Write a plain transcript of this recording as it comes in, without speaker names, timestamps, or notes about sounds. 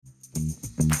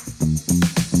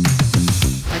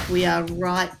we are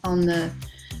right on the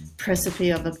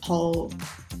precipice of a whole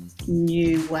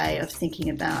new way of thinking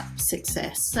about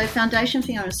success. So Foundation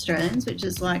for Young Australians, which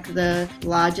is like the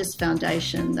largest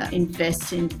foundation that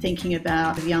invests in thinking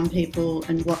about young people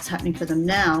and what's happening for them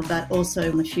now, but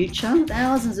also in the future.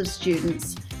 Thousands of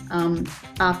students,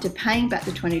 after paying back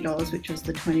the $20, which was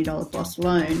the $20 BOSS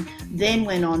loan, then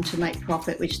went on to make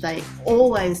profit, which they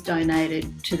always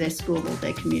donated to their school or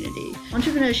their community.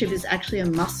 Entrepreneurship is actually a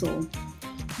muscle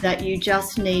that you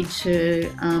just need to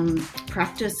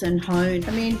practice and hone.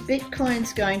 I mean,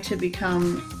 Bitcoin's going to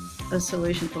become a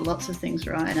solution for lots of things,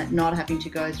 right? And not having to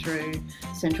go through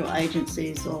central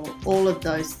agencies or all of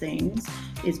those things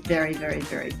is very, very,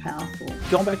 very powerful.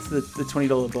 Going back to the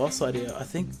 $20 BOSS idea, I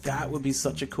think that would be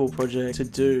such a cool project to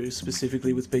do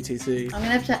specifically with BTC. I'm going to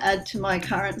have to add to my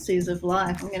currencies of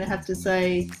life. I'm going to have to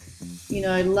say,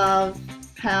 love,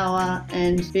 power,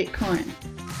 and Bitcoin.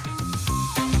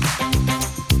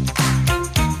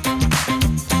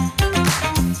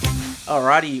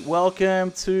 Alrighty, welcome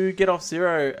to Get Off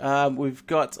Zero. We've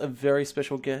got a very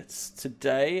special guest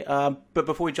today. But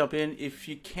before we jump in, if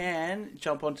you can,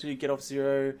 jump onto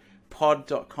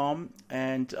getoffzeropod.com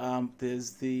and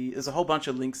there's a whole bunch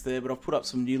of links there, but I've put up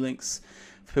some new links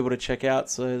for people to check out.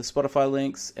 So the Spotify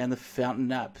links and the Fountain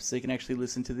app, so you can actually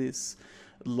listen to this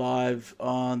live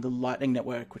on the Lightning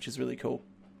Network, which is really cool.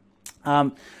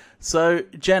 So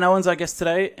Jan Owen's our guest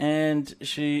today, and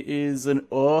she is an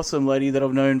awesome lady that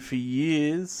I've known for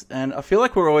years, and I feel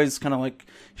like we're always kind of like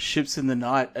ships in the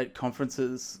night at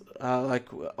conferences, like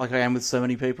I am with so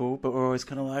many people, but we're always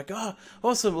kind of like, oh,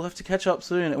 awesome, we'll have to catch up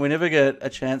soon, and we never get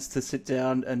a chance to sit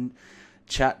down and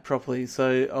chat properly.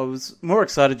 So I was more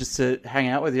excited just to hang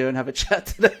out with you and have a chat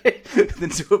today than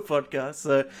do a podcast.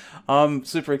 So I'm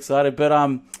super excited,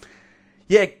 but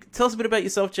yeah, tell us a bit about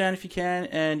yourself, Jan, if you can,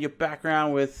 and your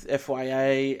background with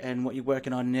FYA and what you're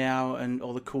working on now and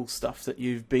all the cool stuff that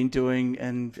you've been doing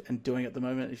and doing at the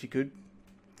moment, if you could.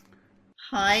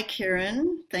 Hi,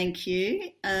 Kieran. Thank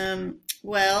you.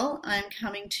 Well, I'm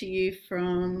coming to you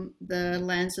from the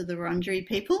lands of the Wurundjeri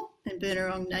people and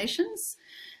Boonwurrung Nations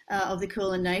of the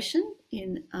Kulin Nation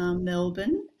in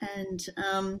Melbourne. And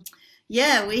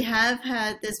yeah,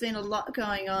 there's been a lot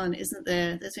going on, isn't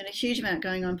there? There's been a huge amount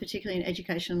going on, particularly in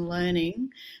education and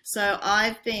learning. So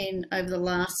I've been, over the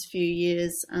last few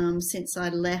years, since I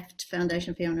left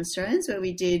Foundation for Young Australians, where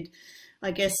we did,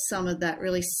 I guess, some of that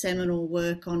really seminal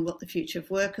work on what the future of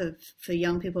work for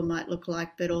young people might look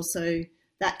like, but also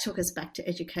that took us back to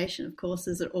education, of course,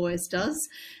 as it always does.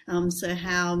 So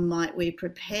how might we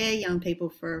prepare young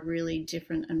people for a really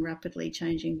different and rapidly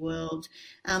changing world?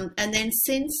 And then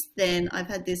since then, I've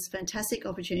had this fantastic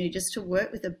opportunity just to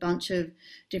work with a bunch of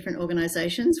different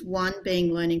organisations, one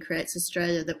being Learning Creates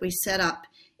Australia, that we set up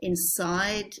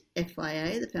inside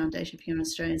FYA, the Foundation for Young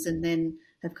Australians, and then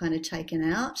have kind of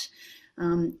taken out,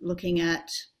 looking at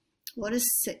what does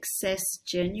success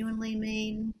genuinely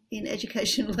mean in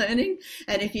education and learning?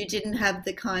 And if you didn't have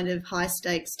the kind of high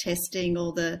stakes testing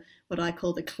or what I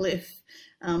call the cliff,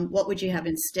 what would you have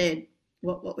instead?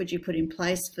 What would you put in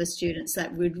place for students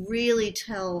that would really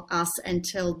tell us and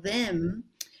tell them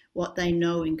what they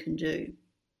know and can do?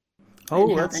 Oh,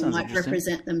 and how that they sounds might interesting.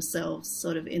 represent themselves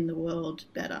sort of in the world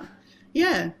better.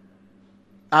 Yeah.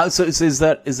 So is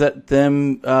that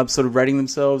them sort of rating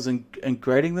themselves and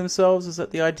grading themselves? Is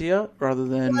that the idea, rather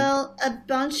than? Well, a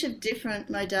bunch of different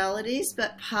modalities,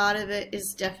 but part of it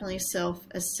is definitely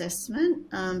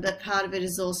self-assessment. But part of it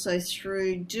is also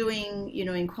through doing,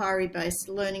 inquiry-based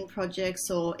learning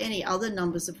projects or any other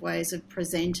numbers of ways of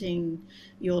presenting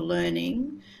your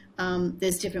learning.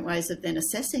 There's different ways of then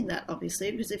assessing that,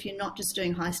 obviously, because if you're not just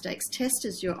doing high-stakes tests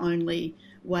as your only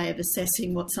way of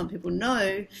assessing what some people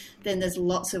know, then there's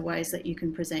lots of ways that you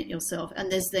can present yourself.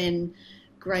 And there's then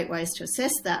great ways to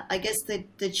assess that. I guess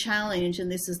the challenge,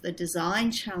 and this is the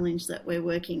design challenge that we're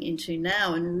working into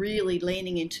now and really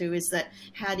leaning into, is that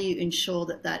how do you ensure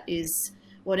that is,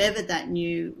 whatever that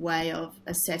new way of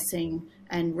assessing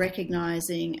and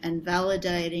recognizing and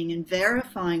validating and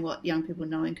verifying what young people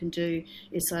know and can do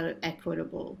is sort of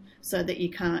equitable, so that you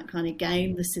can't kind of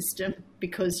game the system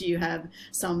because you have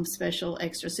some special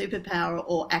extra superpower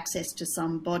or access to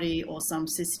some body or some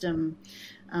system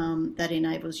that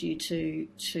enables you to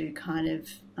kind of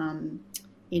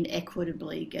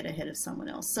inequitably get ahead of someone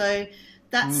else. So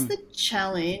that's the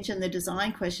challenge and the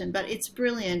design question, but it's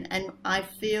brilliant. And I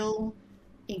feel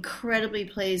incredibly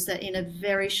pleased that in a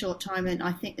very short time, and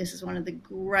I think this is one of the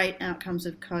great outcomes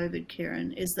of COVID,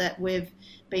 Kieran, is that we've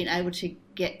been able to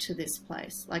get to this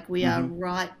place. Like we are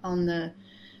right on the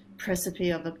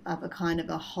precipice of a kind of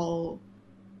a whole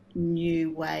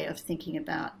new way of thinking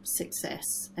about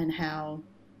success and how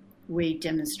we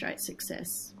demonstrate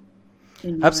success.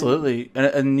 In Absolutely,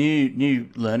 and new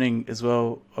learning as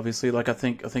well. Obviously, like I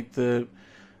think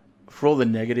for all the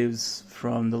negatives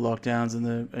from the lockdowns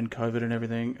and COVID and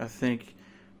everything, I think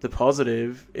the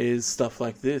positive is stuff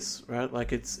like this, right?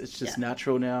 Like it's just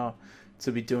natural now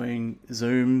to be doing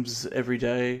Zooms every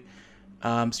day.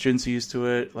 Students are used to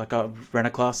it. Like I ran a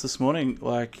class this morning,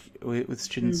 like with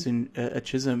students at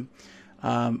Chisholm.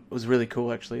 It was really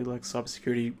cool actually. Like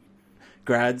cybersecurity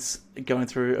grads going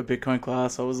through a Bitcoin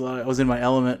class. I was in my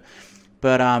element,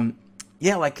 but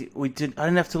like I didn't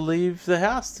have to leave the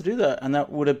house to do that, and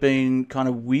that would have been kind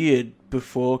of weird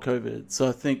before COVID. So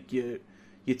I think you're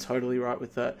totally right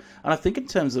with that. And I think in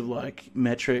terms of like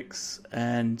metrics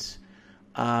and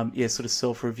sort of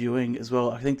self-reviewing as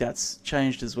well, I think that's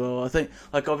changed as well. I think,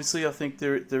 like, obviously I think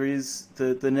there is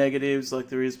the negatives, like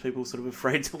there is people sort of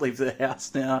afraid to leave their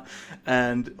house now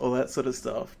and all that sort of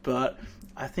stuff, but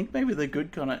I think maybe the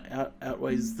good kind of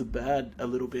outweighs the bad a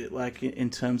little bit, like in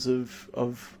terms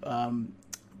of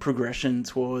progression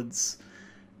towards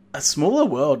a smaller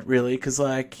world, really, because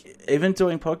like even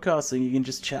doing podcasting, you can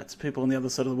just chat to people on the other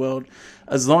side of the world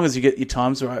as long as you get your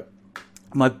times right.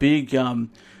 My big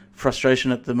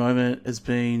frustration at the moment has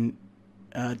been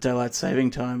daylight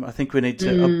saving time. I think we need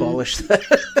to abolish that.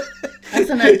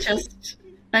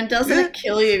 Doesn't it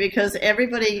kill you, because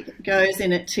everybody goes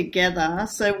in it together?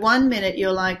 So 1 minute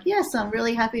you're like, yes, I'm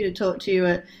really happy to talk to you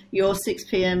at your 6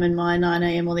 p.m. and my 9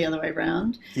 a.m. or the other way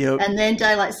around. Yep. And then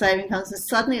daylight saving comes and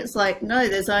suddenly it's like, no,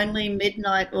 there's only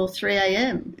midnight or 3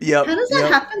 a.m. Yep. How does that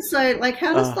happen? So like,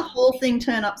 how does the whole thing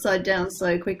turn upside down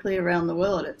so quickly around the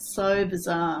world? It's so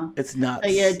bizarre. It's nuts. So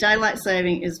yeah, daylight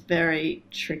saving is very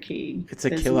tricky. It's a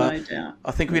killer. No doubt.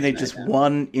 I think we need just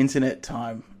one internet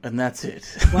time, and that's it.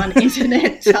 One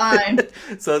internet time.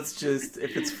 So it's just,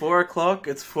 if it's 4 o'clock,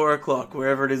 it's 4 o'clock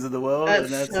wherever it is in the world.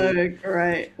 That's so it.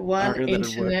 Great. One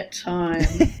internet time.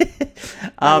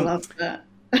 I love that.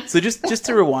 So just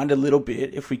to rewind a little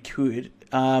bit, if we could,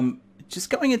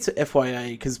 just going into FYA,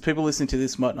 because people listening to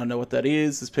this might not know what that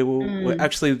is. There's people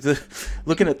actually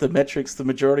looking at the metrics. The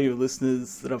majority of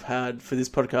listeners that I've had for this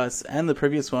podcast and the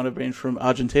previous one have been from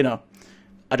Argentina.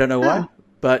 I don't know why,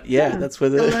 but that's where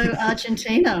the hello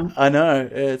Argentina. I know,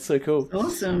 it's so cool.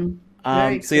 Awesome.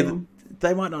 Very cool.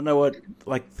 They might not know what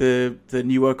like the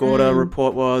New Work Order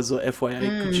report was, or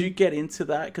FYA. Could you get into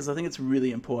that, because I think it's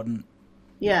really important?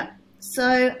 Yeah.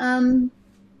 So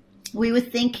we were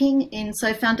thinking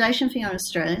Foundation for Young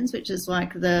Australians, which is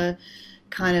like the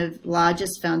kind of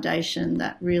largest foundation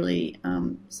that really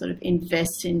sort of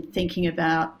invests in thinking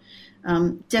about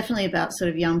definitely about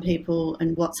sort of young people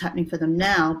and what's happening for them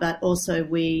now, but also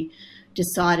we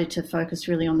decided to focus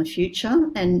really on the future,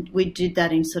 and we did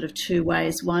that in sort of two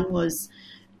ways. One was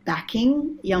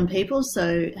backing young people,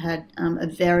 so had a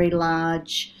very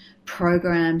large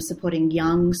program supporting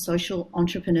young social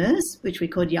entrepreneurs, which we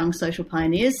called Young Social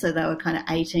Pioneers. So they were kind of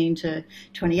 18 to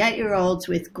 28-year-olds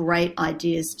with great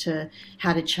ideas to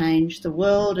how to change the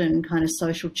world and kind of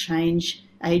social change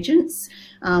agents.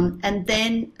 And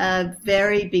then a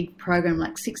very big program,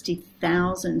 like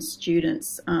 60,000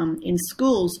 students in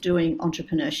schools doing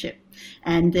entrepreneurship.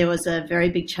 And there was a very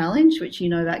big challenge, which you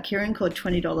know about, Kieran, called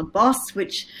 $20 Boss,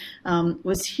 which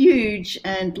was huge.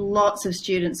 And lots of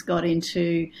students got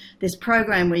into this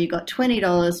program where you got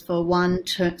 $20 for one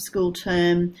school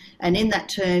term. And in that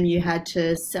term, you had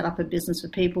to set up a business for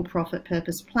people, profit,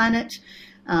 purpose, planet.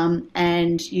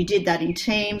 And you did that in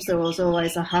teams. There was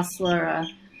always a hustler,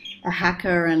 a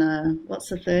hacker, and what's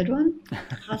the third one?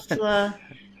 Hustler,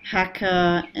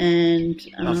 hacker, and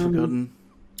I've forgotten.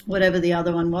 Whatever the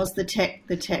other one was, the tech.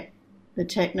 No,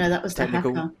 that was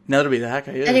Technical. the hacker. No, that'll be the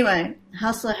hacker. Yeah. Anyway,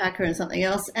 hustler, hacker, and something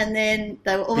else. And then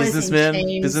they were always businessman, in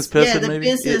teams. business person, the maybe.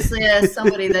 Business. Yeah,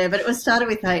 somebody there. But it was started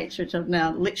with H, which I've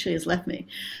now literally has left me.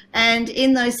 And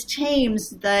in those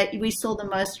teams, we saw the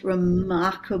most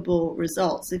remarkable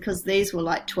results, because these were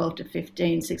like 12 to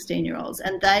 15, 16-year-olds,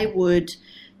 and they would.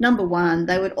 Number one,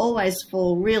 they would always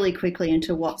fall really quickly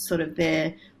into what sort of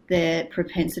their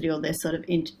propensity or their sort of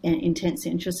intense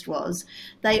interest was.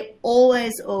 They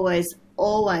always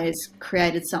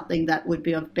created something that would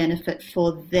be of benefit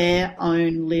for their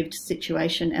own lived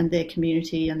situation and their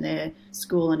community and their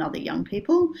school and other young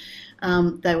people.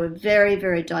 They were very,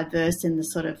 very diverse in the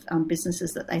sort of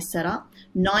businesses that they set up.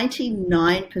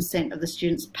 99% of the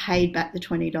students paid back the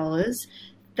 $20.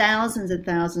 Thousands and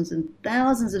thousands and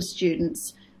thousands of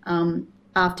students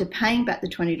after paying back the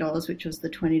 $20, which was the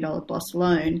 $20 boss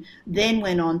loan, then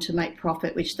went on to make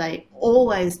profit, which they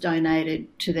always donated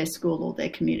to their school or their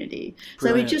community. Brilliant.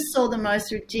 So we just saw the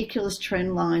most ridiculous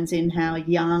trend lines in how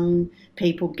young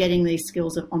people getting these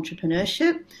skills of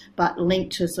entrepreneurship, but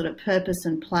linked to sort of purpose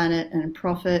and planet and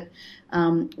profit,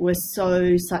 was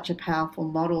such a powerful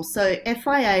model. So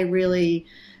FIA really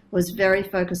was very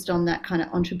focused on that kind of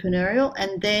entrepreneurial.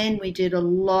 And then we did a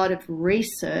lot of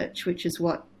research, which is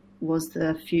what was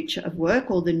the future of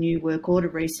work, or the new work order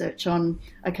research on,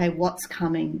 okay, what's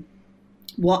coming?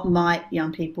 What might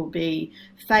young people be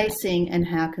facing, and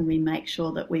how can we make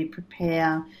sure that we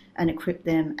prepare and equip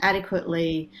them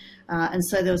adequately? And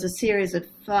so there was a series of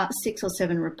 6 or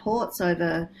 7 reports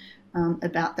over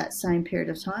about that same period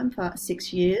of time, for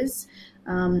 6 years,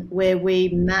 where we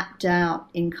mapped out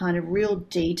in kind of real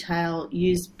detail,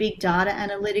 used big data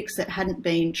analytics that hadn't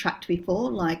been tracked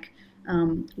before, like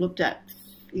looked at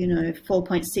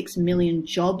 4.6 million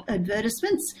job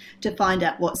advertisements to find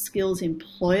out what skills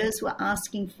employers were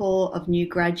asking for of new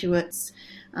graduates.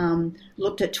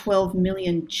 Looked at 12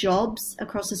 million jobs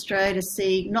across Australia to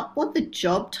see not what the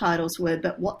job titles were,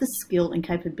 but what the skill and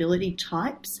capability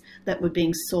types that were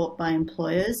being sought by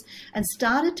employers, and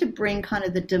started to bring kind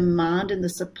of the demand and the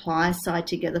supply side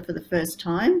together for the first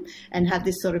time and have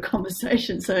this sort of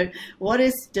conversation. So what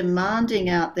is demanding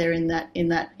out there in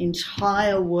that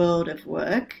entire world of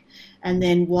work? And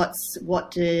then what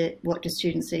do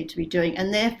students need to be doing?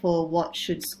 And therefore, what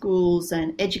should schools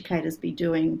and educators be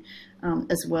doing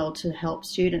as well to help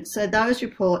students? So those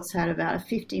reports had about a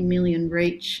 50 million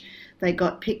reach. They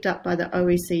got picked up by the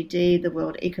OECD, the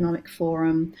World Economic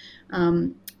Forum.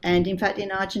 And in fact,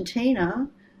 in Argentina,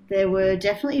 there were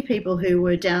definitely people who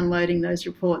were downloading those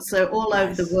reports. So all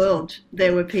over the world,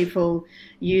 there were people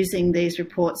using these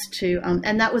reports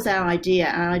and that was our idea.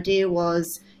 Our idea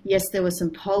was, yes, there were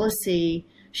some policy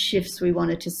shifts we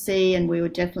wanted to see, and we were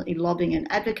definitely lobbying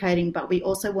and advocating, but we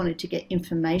also wanted to get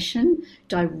information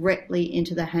directly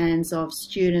into the hands of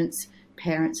students,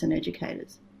 parents, and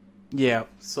educators. Yeah,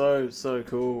 so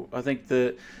cool. I think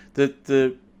the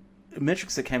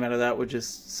metrics that came out of that were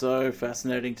just so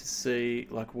fascinating to see,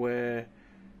 like, where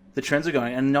the trends are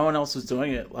going, and no one else was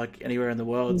doing it like anywhere in the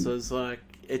world. So it's like,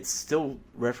 it's still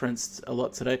referenced a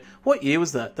lot today. What year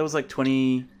was that? That was like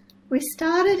 20. We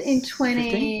started in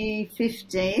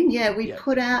 2015. Yeah, we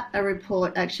put out a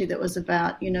report actually that was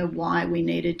about, why we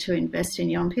needed to invest in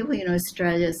young people.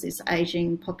 Australia's this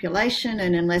aging population,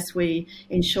 and unless we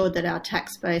ensured that our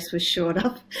tax base was shored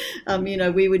up,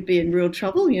 we would be in real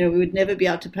trouble. We would never be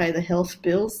able to pay the health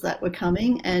bills that were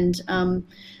coming. And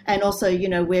also,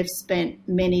 we've spent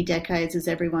many decades, as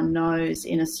everyone knows,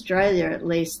 in Australia at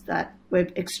least, that we're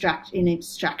extraction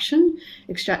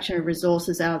of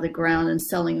resources out of the ground and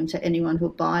selling them to anyone who'll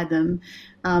buy them.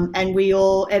 And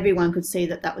everyone could see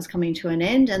that was coming to an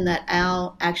end, and that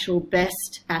our actual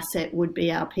best asset would be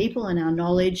our people and our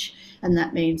knowledge. And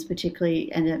that means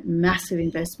particularly a massive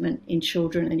investment in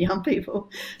children and young people,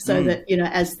 so that,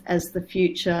 as the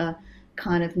future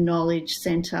kind of knowledge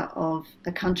centre of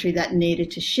a country that needed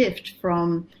to shift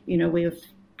from,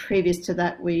 previous to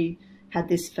that, we had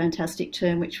this fantastic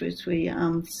term, which was we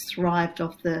thrived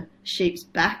off the sheep's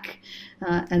back.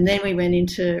 And then we went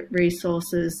into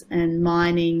resources and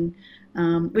mining,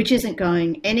 which isn't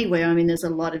going anywhere. I mean, there's a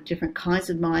lot of different kinds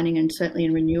of mining, and certainly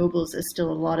in renewables, there's still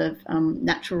a lot of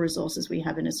natural resources we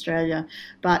have in Australia.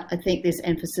 But I think this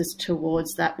emphasis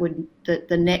towards that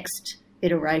the next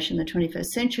iteration, the 21st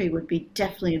century, would be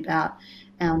definitely about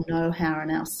our know-how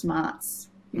and our smarts,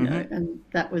 and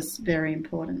that was very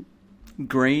important.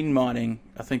 Green mining,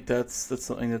 I think that's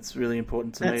something that's really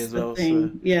important to me as well.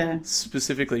 Thing. So yeah,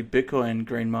 specifically Bitcoin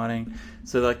green mining.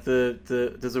 So like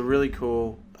there's a really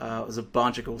cool there's a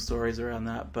bunch of cool stories around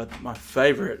that, but my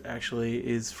favorite actually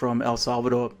is from El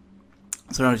Salvador.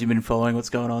 So I don't know if you've been following what's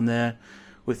going on there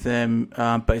with them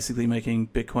basically making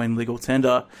Bitcoin legal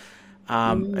tender.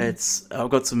 I've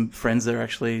got some friends there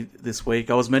actually this week.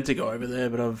 I was meant to go over there,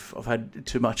 but I've had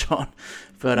too much on.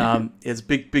 But it's a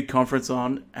big conference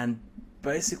on, and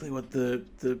basically what the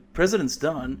president's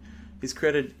done is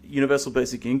created universal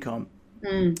basic income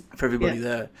for everybody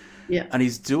there. Yeah. And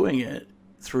he's doing it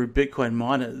through Bitcoin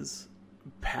miners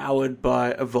powered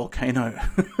by a volcano.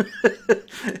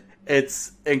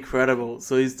 It's incredible.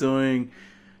 So he's doing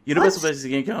universal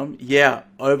basic income,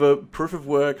 over proof of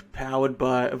work powered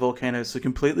by a volcano. So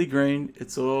completely green.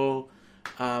 It's all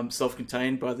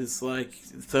self-contained by this like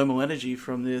thermal energy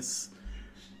from this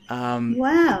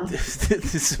Wow.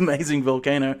 This amazing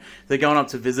volcano. They're going up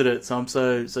to visit it, so I'm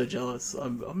so jealous.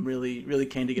 I'm really really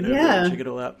keen to get over there and check it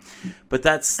all out. But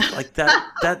that's like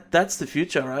that's the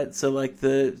future, right? So like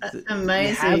That's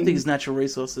amazing. you have these natural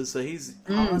resources, so he's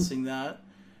harnessing that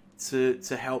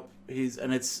to help his,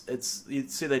 and it's you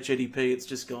see that GDP, it's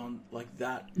just gone like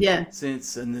that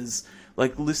since. And there's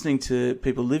like listening to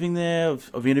people living there.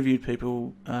 I've interviewed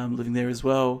people living there as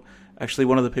well. Actually,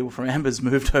 one of the people from Amber's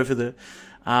moved over there.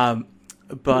 But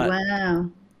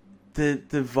wow.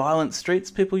 The violent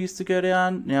streets people used to go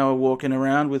down now are walking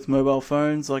around with mobile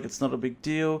phones like it's not a big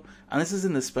deal. And this is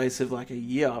in the space of like a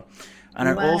year. And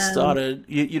it all started,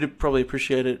 you'd probably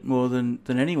appreciate it more than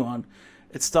anyone.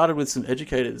 It started with some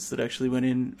educators that actually went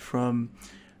in from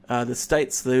the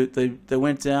States. They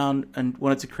went down and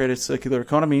wanted to create a circular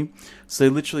economy. So they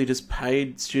literally just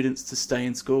paid students to stay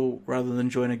in school rather than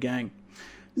join a gang.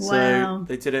 So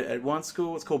they did it at one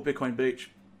school. It's called Bitcoin Beach.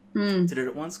 Did it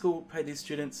at one school, paid these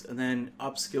students, and then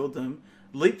upskilled them,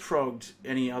 leapfrogged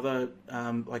any other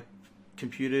like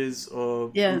computers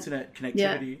or internet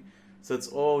connectivity. So it's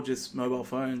all just mobile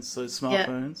phones, so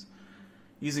smartphones,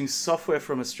 using software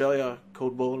from Australia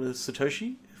called Wallet of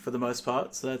Satoshi for the most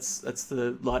part. So that's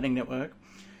the Lightning Network.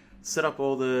 Set up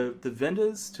all the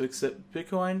vendors to accept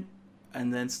Bitcoin,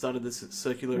 and then started this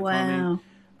circular economy.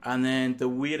 And then the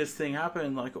weirdest thing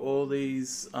happened, like all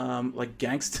these like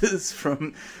gangsters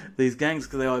from these gangs,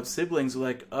 because they all have siblings, were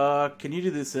like, can you do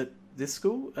this at this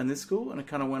school and this school? And it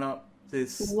kind of went up the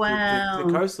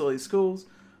coast, all these schools,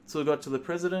 until it got to the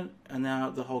president, and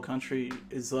now the whole country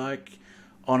is like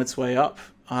on its way up.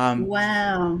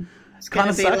 It's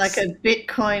going to be like a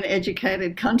Bitcoin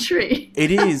educated country.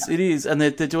 It is. And they're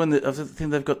doing I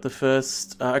think they've got the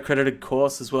first accredited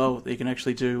course as well that you can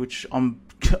actually do, which I'm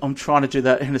trying to do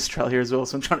that in Australia as well.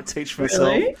 So I'm trying to teach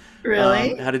myself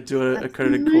how to do an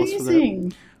accredited course for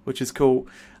that, which is cool.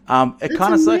 It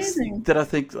kind of sucks that I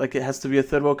think like it has to be a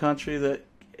third world country that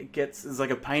is like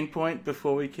a pain point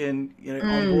before we can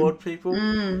onboard people.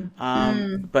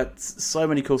 But so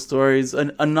many cool stories.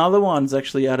 And another one's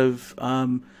actually out of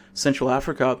Central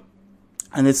Africa,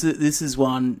 and this is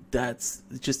one that's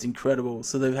just incredible.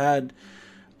 So they've had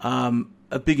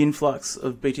a big influx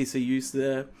of BTC use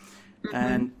there.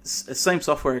 And same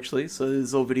software actually. So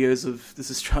there's all videos of this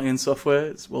Australian software.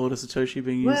 It's Wallet of Satoshi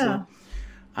being used there.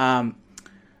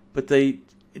 But they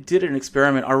did an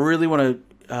experiment. I really want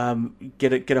to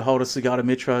get a hold of Sagata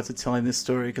Mitra to tell him this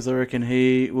story, because I reckon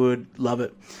he would love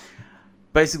it.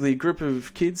 Basically, a group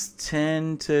of kids,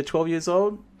 10 to 12 years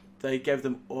old, they gave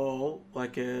them all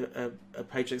like a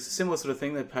paycheck, a similar sort of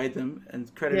thing. They paid them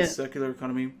and created a circular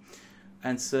economy,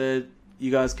 and said,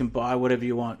 "You guys can buy whatever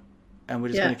you want, and we're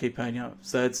just going to keep paying you."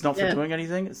 So it's not for doing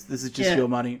anything. This is just your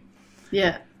money.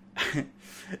 Yeah.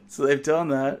 So they've done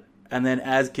that, and then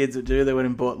as kids would do, they went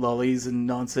and bought lollies and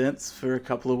nonsense for a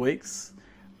couple of weeks,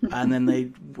 and then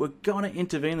they were going to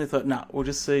intervene. They thought, "Nah, we'll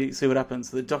just see what happens."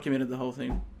 So they documented the whole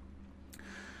thing.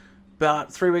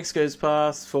 About 3 weeks goes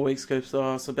past, 4 weeks goes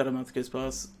past, about a month goes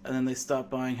past, and then they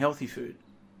start buying healthy food,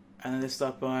 and then they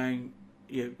start buying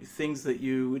things that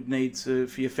you would need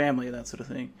for your family and that sort of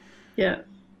thing. Yeah.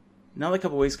 Another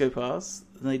couple of weeks go past,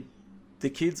 and the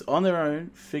kids on their own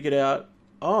figured out,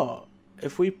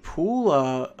 if we pool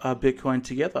our Bitcoin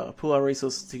together, pool our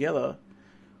resources together,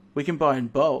 we can buy in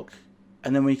bulk,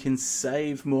 and then we can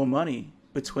save more money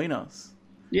between us.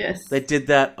 Yes. They did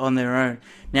that on their own.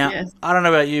 Now, I don't know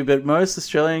about you, but most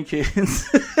Australian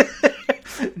kids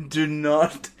do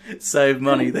not save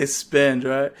money. They spend,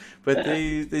 right? But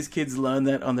these kids learn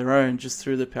that on their own just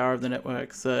through the power of the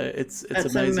network. So it's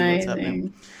amazing what's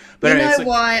happening. But anyway,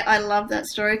 why I love that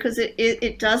story? Because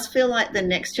it does feel like the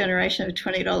next generation of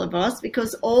 $20 boss,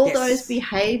 because all those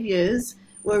behaviors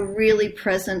were really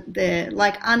present there,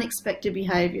 like unexpected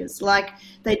behaviors. Like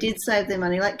they did save their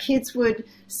money. Like kids would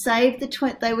save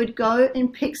they would go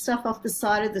and pick stuff off the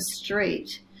side of the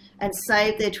street and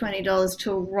save their $20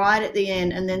 till right at the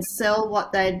end, and then sell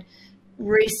what they'd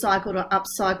recycled or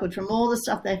upcycled from all the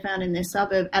stuff they found in their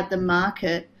suburb at the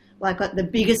market, like at the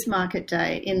biggest market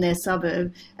day in their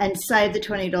suburb, and save the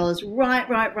 $20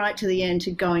 right to the end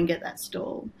to go and get that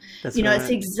stall. That's it's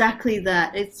exactly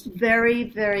that. It's very,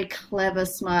 very clever,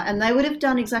 smart. And they would have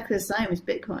done exactly the same with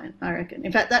Bitcoin, I reckon.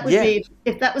 In fact, that would be,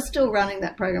 if that was still running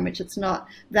that program, which it's not,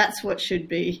 that's what should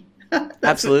be.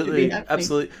 Absolutely.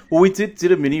 Well, we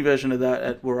did a mini version of that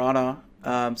at Warana.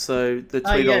 So the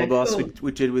 $3 boss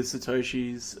we did with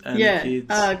Satoshis and the kids.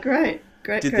 Oh, great.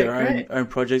 Great, did their great, great. own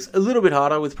projects. A little bit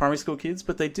harder with primary school kids,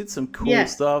 but they did some cool Yeah.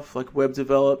 stuff like web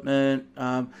development.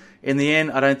 In the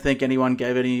end, I don't think anyone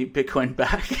gave any Bitcoin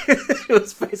back. It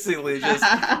was basically just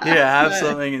have No.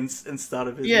 something and start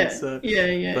a Yeah, business. So,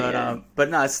 yeah. but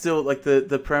no, it's still like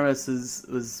the premise was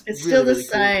It's really still the really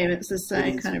cool. same. It's the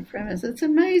same is. kind of premise. It's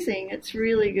amazing. It's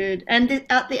really good. And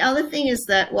the other thing is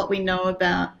that what we know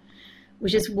about,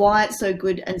 which is why it's so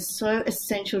good and so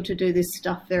essential to do this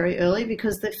stuff very early,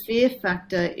 because the fear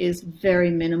factor is very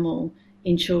minimal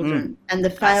in children, and the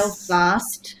fail Yes.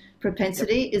 fast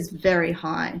propensity is very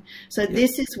high. So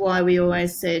this is why we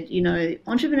always said,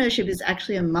 entrepreneurship is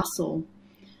actually a muscle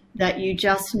that you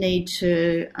just need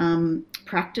to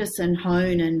practice and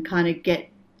hone and kind of get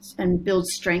and build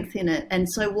strength in it.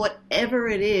 And so whatever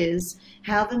it is,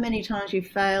 however many times you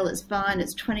fail, it's fine.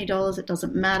 It's $20. It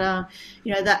doesn't matter.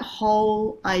 That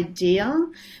whole idea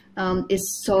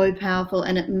is so powerful,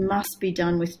 and it must be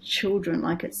done with children.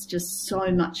 Like, it's just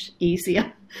so much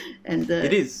easier. And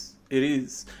It is. It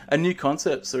is. And new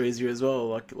concepts are easier as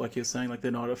well. Like you're saying, like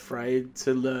they're not afraid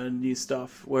to learn new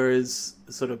stuff. Whereas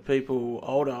sort of people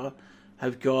older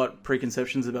have got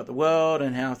preconceptions about the world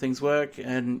and how things work,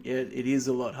 and it is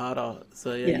a lot harder.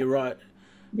 So you're right.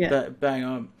 Yeah. Bang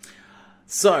on.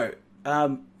 So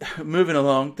moving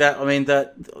along, that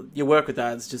your work with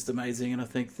that is just amazing, and I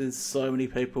think there's so many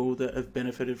people that have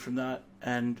benefited from that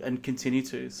and continue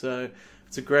to. So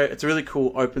it's a really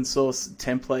cool open source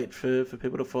template for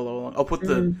people to follow along. I'll put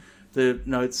the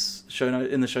show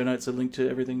notes a link to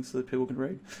everything so that people can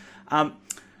read.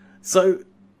 So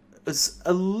it's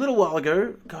a little while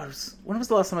ago. God, when was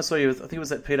the last time I saw you? I think it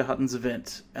was at Peter Hutton's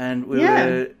event, and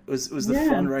it was the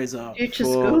fundraiser Future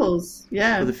Schools.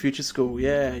 For the Future School.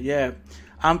 Yeah.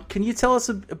 Can you tell us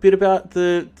a bit about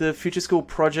the Future School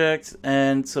project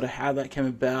and sort of how that came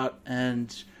about,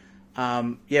 and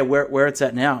where it's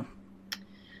at now?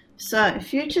 So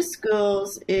Future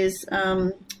Schools is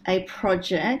a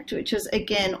project which is,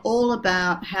 again, all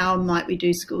about how might we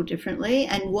do school differently,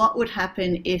 and what would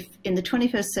happen if in the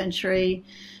 21st century,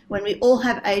 when we all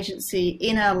have agency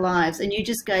in our lives, and you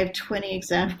just gave 20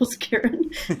 examples,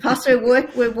 Kieran. Pastor,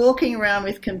 we're walking around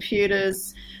with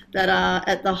computers that are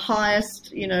at the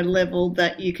highest, level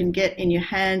that you can get in your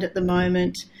hand at the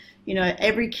moment.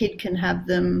 Every kid can have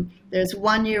them. There's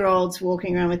 1-year-olds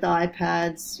walking around with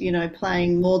iPads,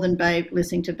 playing more than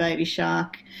listening to Baby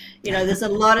Shark. There's a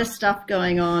lot of stuff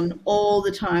going on all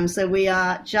the time. So we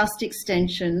are just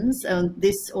extensions.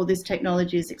 This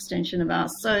technology is extension of us.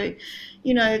 So,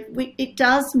 it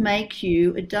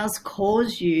does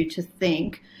cause you to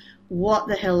think, what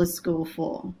the hell is school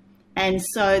for? And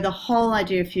so the whole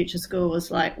idea of Future School was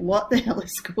like, what the hell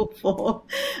is school for?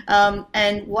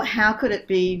 How could it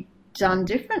be done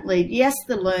differently? Yes,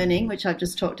 the learning, which I've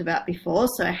just talked about before.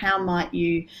 So how might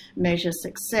you measure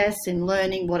success in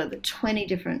learning? What are the 20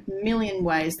 different million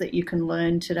ways that you can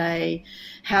learn today?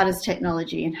 How does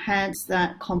technology enhance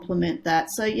that, complement that?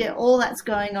 So all that's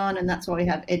going on, and that's why we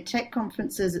have EdTech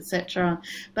conferences, etc.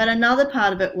 But another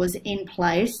part of it was in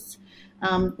place.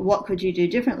 What could you do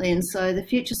differently? And so the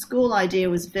Future School idea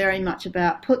was very much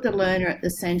about put the learner at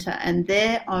the centre and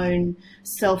their own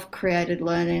self-created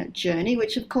learning journey,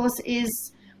 which of course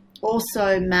is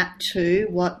also mapped to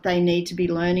what they need to be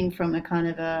learning from a kind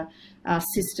of a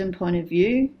system point of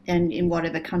view, and in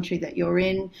whatever country that you're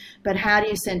in. But how do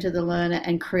you centre the learner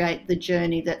and create the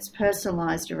journey that's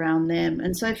personalised around them?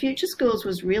 And so Future Schools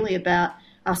was really about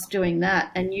us doing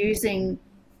that and using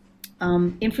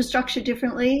infrastructure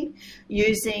differently,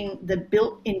 using the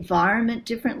built environment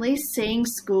differently, seeing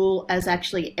school as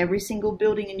actually every single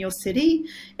building in your city,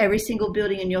 every single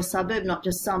building in your suburb, not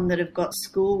just some that have got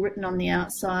school written on the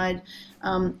outside,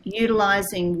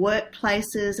 utilising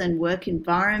workplaces and work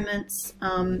environments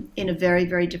in a very,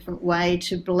 very different way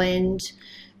to blend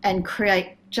and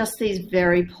create just these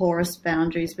very porous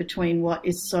boundaries between what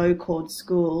is so-called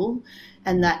school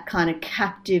and that kind of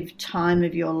captive time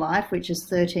of your life, which is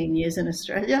 13 years in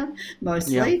Australia,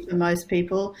 mostly, for most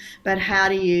people. But how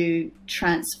do you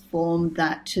transform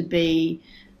that to be,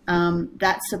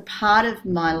 that's a part of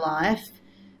my life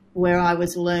where I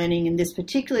was learning in this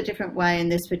particular different way, in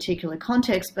this particular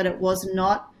context, but it was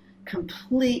not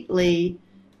completely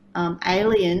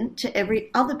alien to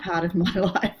every other part of my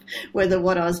life, whether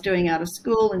what I was doing out of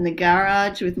school in the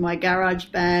garage with my garage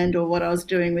band, or what I was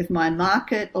doing with my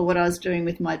market, or what I was doing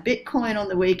with my Bitcoin on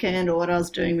the weekend, or what I was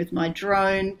doing with my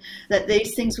drone, that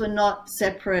these things were not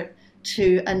separate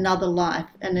to another life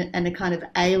and a kind of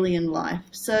alien life.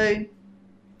 So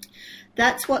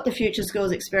that's what the Future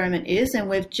Schools experiment is, and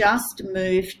we've just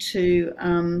moved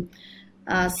to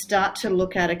start to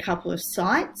look at a couple of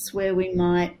sites where we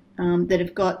might that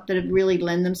have really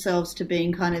lend themselves to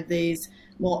being kind of these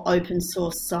more open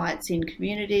source sites in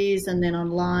communities and then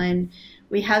online.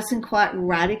 We have some quite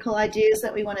radical ideas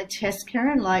that we want to test,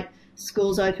 Karen, like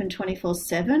schools open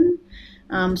 24/7.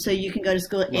 So you can go to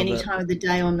school at any time of the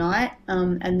day or night,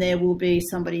 and there will be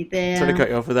somebody there. Sorry to cut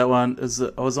you off with that one.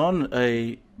 I was on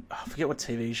I forget what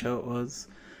TV show it was,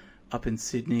 up in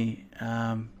Sydney,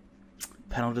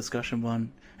 panel discussion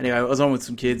one. Anyway, I was on with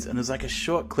some kids, and there's like a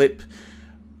short clip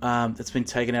that's been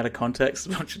taken out of context a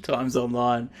bunch of times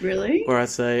online. Really? Where I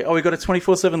say, oh, we got a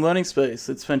 24/7 learning space.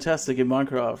 It's fantastic in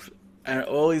Minecraft. And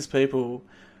all these people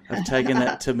have taken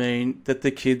that to mean that the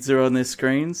kids are on their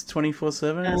screens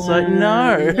 24/7. It's like,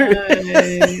 no.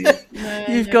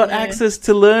 You've got access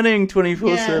to learning 24/7.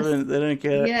 Yes. They don't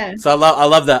get it. Yes. So I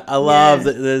love that. I love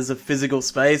that there's a physical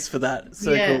space for that.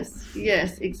 So cool.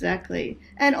 Yes, exactly.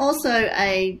 And also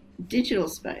a digital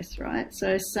space, right?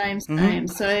 So same.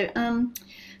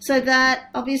 So that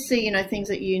obviously, things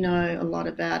that you know a lot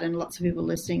about and lots of people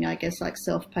listening, I guess, like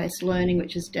self-paced learning,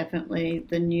 which is definitely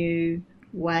the new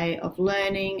way of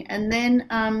learning. And then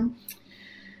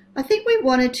I think we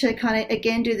wanted to kind of,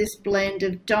 again, do this blend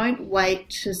of don't wait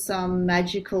to some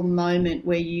magical moment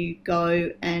where you go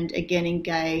and, again,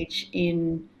 engage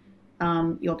in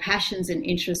your passions and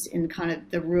interests in kind of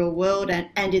the real world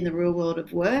and in the real world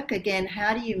of work. Again,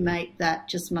 how do you make that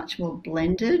just much more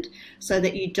blended so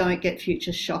that you don't get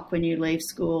future shock when you leave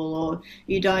school, or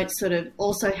you don't sort of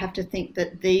also have to think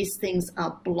that these things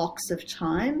are blocks of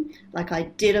time. Like I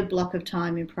did a block of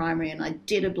time in primary and I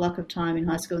did a block of time in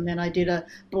high school and then I did a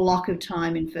block of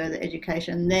time in further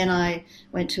education and then I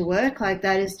went to work. Like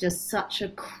that is just such a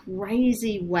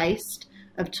crazy waste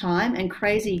of time and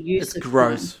crazy use of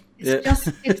gross. Time.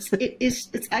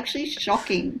 It's actually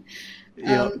shocking.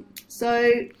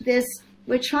 So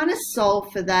we're trying to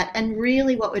solve for that, and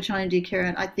really what we're trying to do,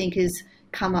 Karen, I think, is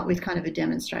come up with kind of a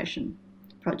demonstration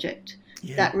project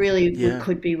that really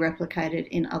could be replicated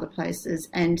in other places,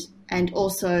 and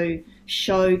also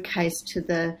showcase to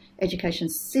the education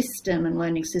system and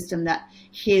learning system that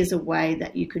here's a way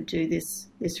that you could do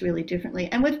this really differently.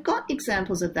 And we've got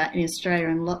examples of that in Australia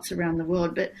and lots around the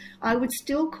world, but I would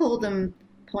still call them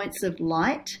points of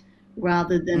light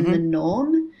rather than the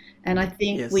norm. And I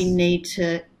think we need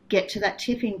to get to that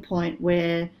tipping point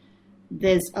where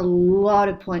there's a lot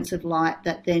of points of light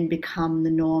that then become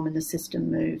the norm and the system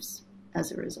moves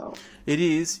as a result. It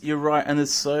is, you're right. And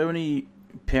there's so many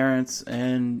parents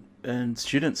and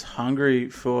students hungry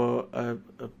for a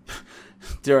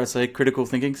dare I say, critical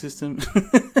thinking system.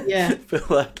 Yeah.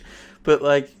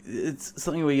 But it's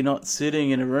something where you're not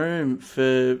sitting in a room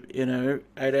for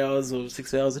 8 hours or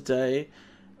 6 hours a day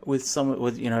with someone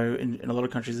in a lot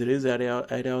of countries it is 8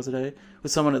 hours a day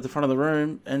with someone at the front of the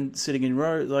room and sitting in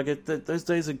rows. Those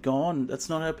days are gone. That's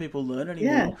not how people learn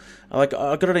anymore. Yeah. I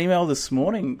got an email this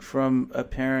morning from a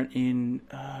parent in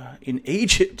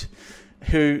Egypt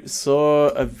who saw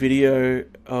a video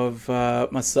of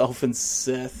myself and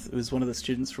Seth, who was one of the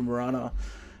students from Rana,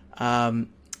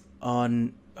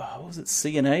 on what was it,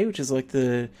 CNA, which is like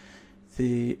the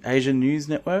Asian news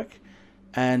network,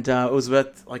 and it was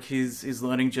about like his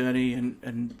learning journey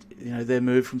and their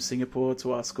move from Singapore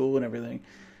to our school and everything.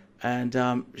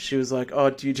 And she was like,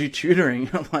 "Oh, do you do tutoring?"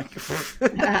 I'm like,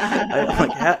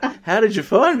 how did you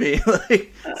find me?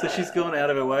 So she's gone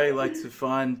out of her way to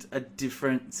find a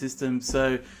different system.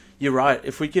 So you're right.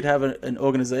 If we could have an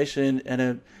organization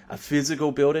and a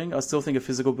physical building, I still think a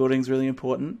physical building is really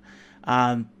important.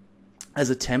 As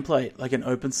a template, like an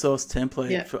open source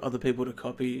template for other people to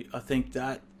copy, I think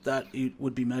that it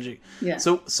would be magic. Yeah.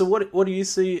 So what do you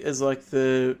see as like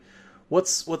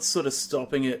what's sort of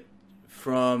stopping it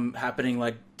from happening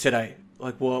like today?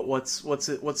 Like what's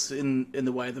in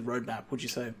the way of the roadmap, would you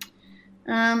say?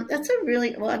 That's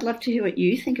I'd love to hear what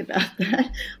you think about that.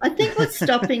 I think what's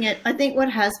stopping it, I think what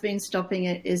has been stopping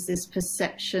it is this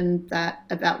perception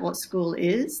about what school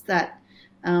is, that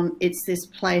it's this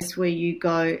place where you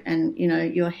go and,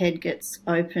 your head gets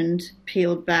opened,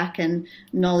 peeled back, and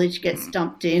knowledge gets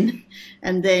dumped in.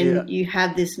 And then you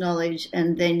have this knowledge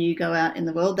and then you go out in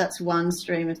the world. That's one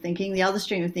stream of thinking. The other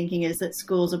stream of thinking is that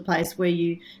school's a place where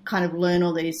you kind of learn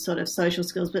all these sort of social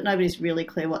skills, but nobody's really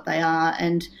clear what they are.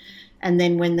 And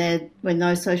then when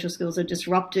those social skills are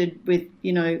disrupted with,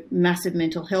 massive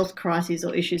mental health crises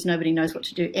or issues, nobody knows what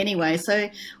to do anyway. So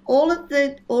all of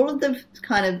the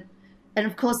kind of, and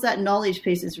of course that knowledge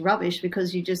piece is rubbish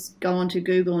because you just go onto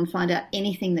Google and find out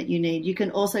anything that you need. You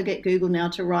can also get Google now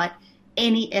to write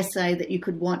any essay that you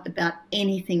could want about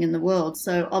anything in the world.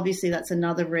 So obviously that's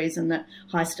another reason that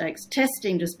high stakes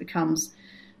testing just becomes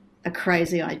a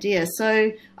crazy idea.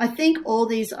 So I think all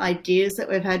these ideas that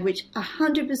we've had, which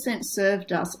 100%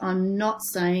 served us, I'm not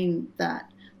saying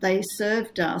that they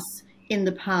served us in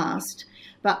the past,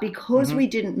 but because Mm-hmm. we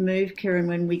didn't move, Kieran,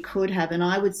 when we could have, and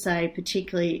I would say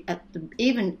particularly at the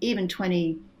even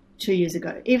 22 years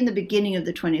ago, even the beginning of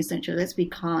the 20th century, let's be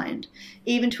kind,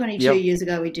 even 22 Yep. years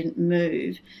ago we didn't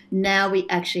move. Now we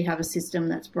actually have a system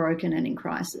that's broken and in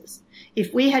crisis.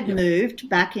 If we had Yep. moved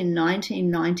back in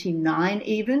 1999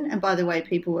 even, and by the way,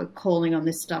 people were calling on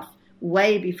this stuff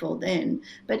way before then,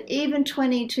 but even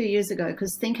 22 years ago,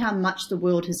 because think how much the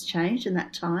world has changed in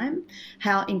that time,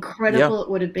 how Yeah. incredible it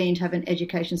would have been to have an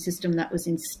education system that was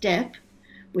in step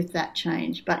with that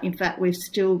change. But in fact, we've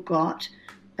still got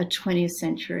a 20th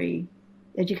century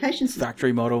education system.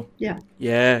 Factory model. Yeah.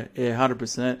 Yeah. Yeah.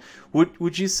 100%.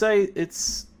 Would you say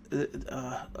it's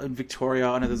in Victoria?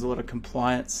 I know there's a lot of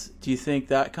compliance. Do you think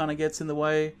that kind of gets in the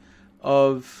way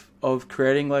of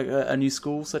creating like a new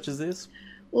school such as this?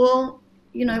 Well,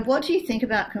 what do you think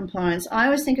about compliance? I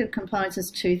always think of compliance as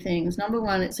two things. Number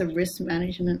one, it's a risk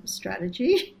management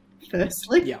strategy,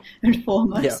 firstly Yeah. and Yeah.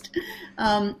 foremost.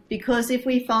 Because if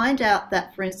we find out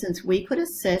that, for instance, we could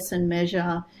assess and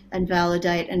measure and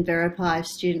validate and verify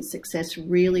student success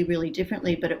really, really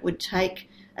differently, but it would take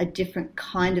a different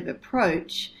kind of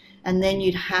approach, and then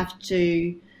you'd have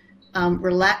to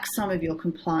relax some of your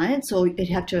compliance, or you'd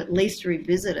have to at least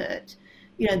revisit it.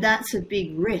 That's a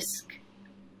big risk.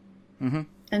 Mm-hmm.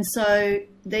 And so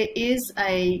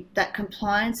that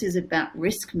compliance is about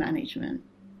risk management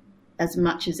as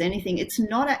much as anything. It's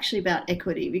not actually about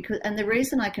equity, and the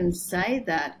reason I can say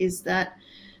that is that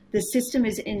the system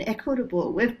is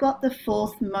inequitable. We've got the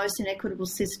fourth most inequitable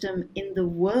system in the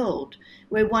world.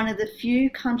 We're one of the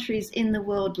few countries in the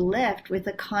world left with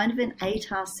a kind of an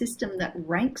ATAR system that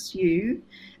ranks you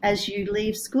as you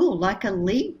leave school, like a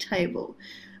league table.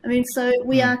 I mean, so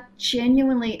we are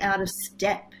genuinely out of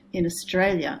step in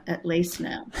Australia, at least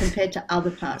now, compared to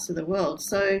other parts of the world.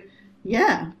 So,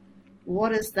 yeah, what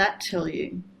does that tell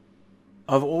you?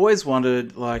 I've always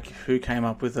wondered, like, who came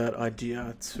up with that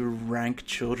idea to rank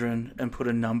children and put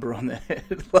a number on their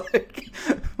head. Like,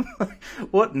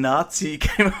 what Nazi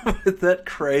came up with that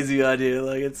crazy idea?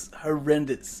 Like, it's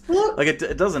horrendous. Well, Like,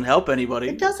 it doesn't help anybody.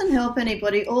 it doesn't help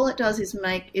anybody. All it does is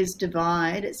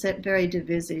divide. It's very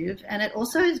divisive, and it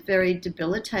also is very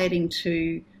debilitating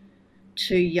to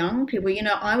young people.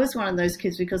 I was one of those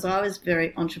kids because I was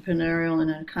very entrepreneurial and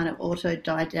a kind of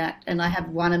autodidact, and I have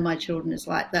one of my children is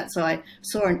like that. So I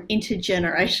saw an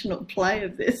intergenerational play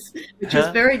of this, which was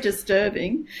very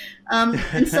disturbing.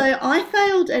 And so I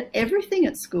failed at everything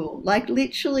at school. Like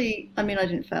literally, I mean, I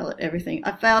didn't fail at everything.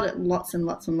 I failed at lots and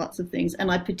lots and lots of things, and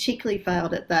I particularly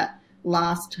failed at that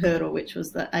last hurdle, which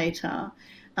was the ATAR,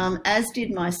 as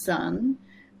did my son.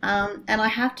 And I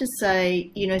have to say,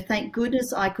 thank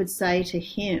goodness I could say to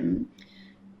him,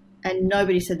 and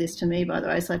nobody said this to me, by the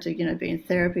way, so I had to, be in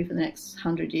therapy for the next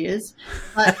 100 years.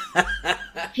 But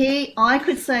I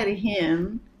could say to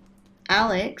him,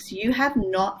 Alex, you have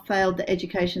not failed the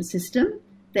education system.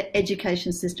 The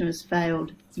education system has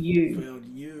failed you. Failed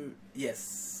you.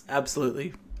 Yes,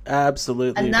 absolutely.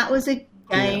 Absolutely. And that was a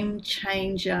game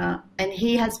changer. And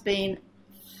he has been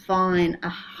fine,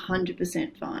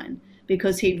 100% fine,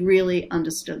 because he really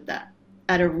understood that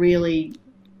at a really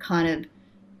kind of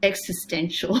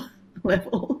existential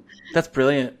level. That's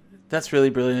brilliant. That's really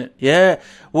brilliant. Yeah.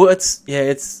 Well,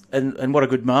 and what a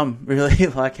good mum, really.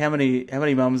 Like how many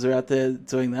mums are out there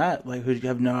doing that? Like who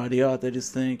have no idea. They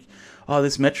just think, oh,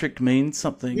 this metric means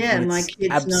something. Yeah, and my it's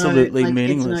kids absolutely know, my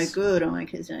meaningless. kids know good, or my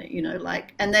kids know,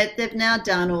 and they've now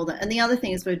done all that. And the other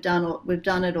thing is we've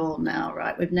done it all now,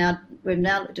 right? We've now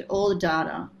all the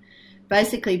data.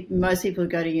 Basically, most people who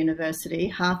go to university,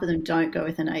 half of them don't go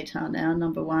with an ATAR now,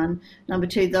 number one. Number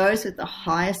two, those with the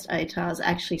highest ATARs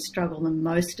actually struggle the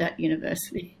most at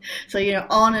university. So,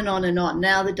 on and on and on.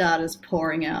 Now the data's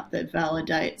pouring out that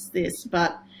validates this,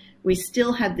 but we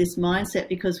still have this mindset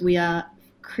because we are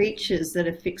creatures that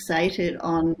are fixated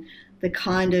on the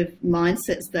kind of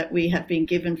mindsets that we have been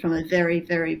given from a very,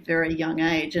 very, very young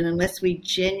age. And unless we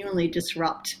genuinely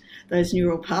disrupt those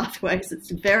neural pathways,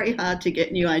 it's very hard to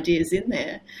get new ideas in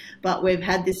there. But we've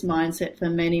had this mindset for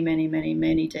many, many, many,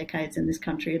 many decades in this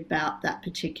country about that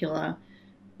particular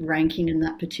ranking and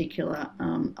that particular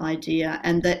idea.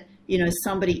 And that,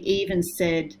 somebody even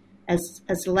said as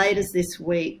late as this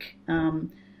week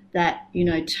that,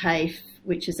 TAFE,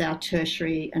 which is our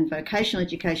tertiary and vocational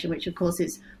education, which of course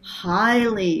is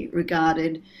highly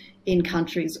regarded in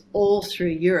countries all through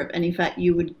Europe. And in fact,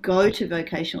 you would go to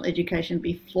vocational education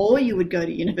before you would go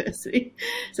to university.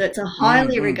 So it's a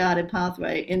highly regarded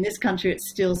pathway. In this country, it's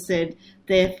still said,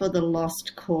 they're for the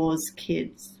lost cause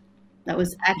kids. That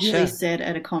was actually said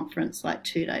at a conference like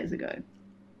 2 days ago.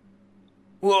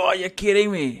 Whoa, you're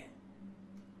kidding me.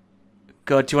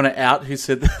 God, do you want to out who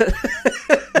said that?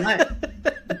 No,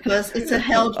 because it's a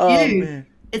held view. Man.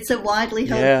 It's a widely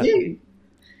held view.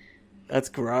 That's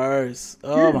gross.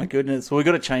 Oh my goodness. Well, we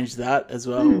got to change that as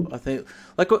well. I think,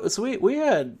 like, so we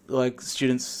had like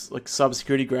students, like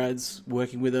cybersecurity grads,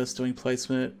 working with us doing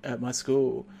placement at my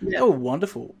school. They were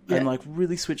wonderful and like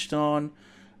really switched on.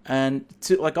 And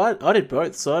like I did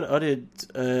both. So I did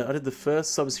the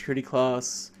first cybersecurity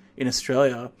class in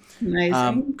Australia,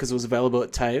 because it was available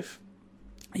at TAFE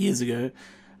years ago,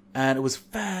 and it was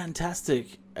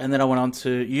fantastic. And then I went on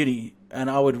to uni, and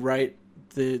I would rate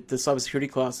the cybersecurity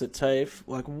class at TAFE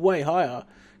like way higher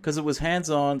because it was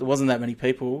hands-on. There wasn't that many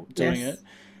people doing it,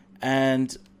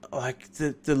 and like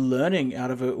the learning out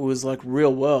of it was like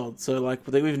real world. So like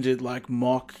they even did like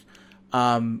mock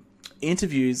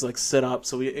interviews like set up,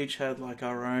 so we each had like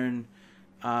our own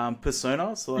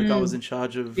persona. So like I was in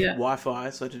charge of Wi-Fi,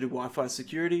 so I had to do Wi-Fi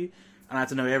security, and I had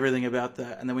to know everything about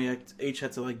that. And then we each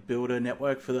had to like build a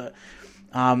network for that,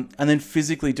 and then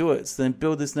physically do it. So then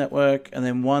build this network, and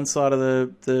then one side of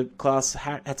the class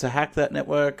had to hack that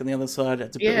network, and the other side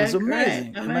had to build. It was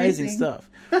amazing stuff.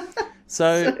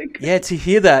 So yeah, to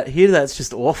hear that's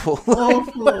just awful.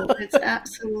 Awful. It's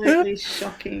absolutely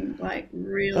shocking, like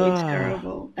really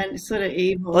terrible and sort of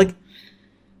evil. Like,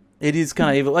 it is kind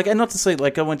of evil. Like, and not to say,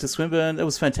 like, I went to Swinburne, it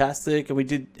was fantastic, and we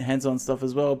did hands-on stuff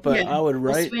as well, but I would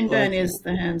rate... Swinburne is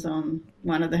the hands-on,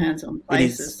 one of the hands-on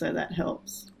places, so that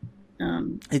helps.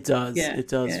 It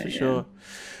does, for sure.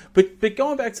 But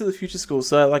going back to the future school,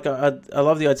 so like I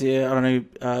love the idea. I don't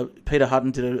know, Peter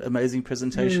Hutton did an amazing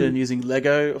presentation using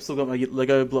Lego. I've still got my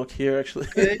Lego block here, actually.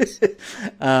 Good.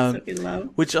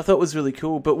 Which I thought was really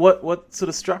cool. But what sort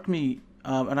of struck me,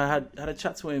 and I had a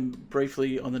chat to him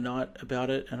briefly on the night about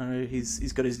it, and I know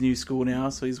he's got his new school now,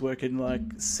 so he's working like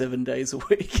 7 days a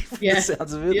week. From the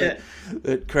sounds of it,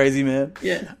 that crazy man.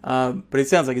 Yeah. But it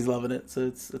sounds like he's loving it, so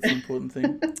that's an important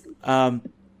thing.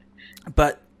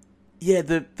 But yeah,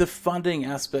 the funding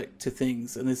aspect to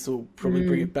things, and this will probably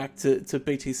bring it back to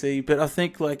BTC, but I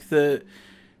think like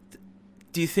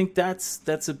do you think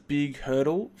that's a big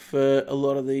hurdle for a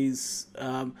lot of these?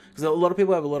 Because a lot of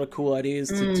people have a lot of cool ideas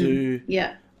to do,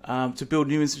 to build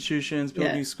new institutions,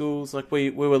 build new schools. Like we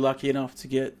were lucky enough to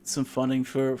get some funding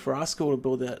for our school to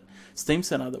build that STEAM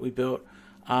center that we built,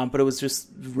 but it was just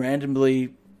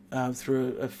randomly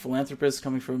through a philanthropist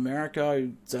coming from America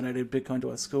who donated Bitcoin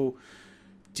to our school.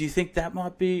 Do you think that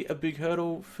might be a big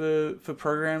hurdle for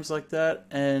programs like that?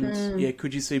 And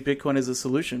could you see Bitcoin as a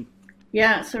solution?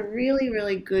 Yeah, it's a really,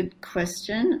 really good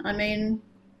question. I mean,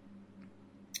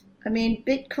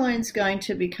 Bitcoin's going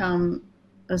to become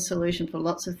a solution for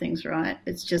lots of things, right?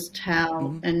 It's just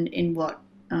how and in what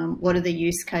are the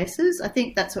use cases? I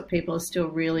think that's what people are still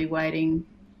really waiting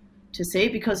to see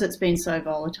because it's been so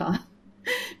volatile.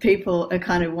 People are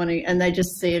kind of wanting, and they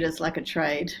just see it as like a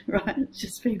trade, right? It's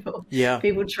just people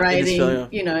trading,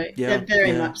 they're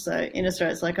very much so. In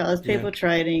Australia, it's like, it's people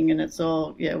trading and it's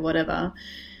all, whatever.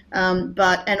 And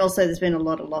also there's been a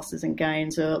lot of losses and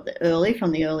gains early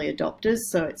from the early adopters.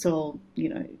 So it's all,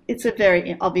 it's a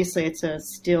very, obviously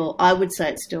I would say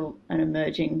it's still an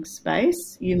emerging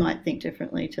space. You might think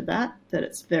differently to that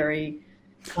it's very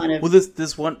kind of... Well,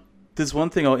 there's one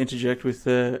thing I'll interject with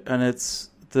there, and it's,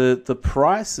 the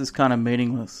price is kind of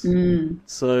meaningless.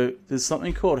 So there's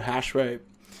something called hash rate,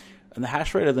 and the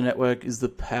hash rate of the network is the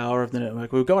power of the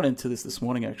network. We've gone into this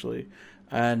morning actually,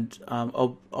 and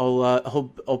I'll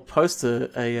post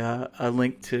a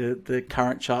link to the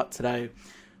current chart today.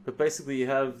 But basically, you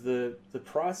have the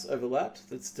price overlapped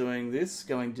that's doing this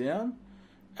going down,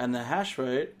 and the hash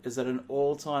rate is at an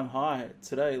all-time high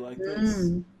today, like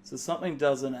this. So something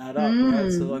doesn't add up,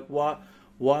 right? So like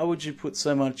why would you put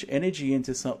so much energy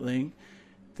into something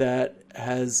that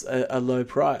has a low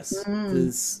price?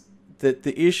 There's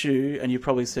the issue, and you've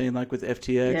probably seen like with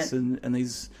FTX and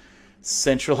these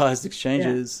centralized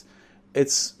exchanges,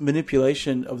 it's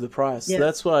manipulation of the price. So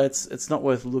that's why it's not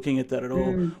worth looking at that at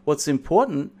all. What's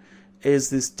important is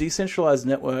this decentralized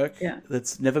network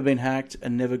that's never been hacked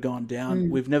and never gone down.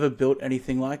 We've never built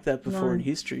anything like that before in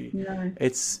history. No.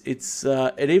 It's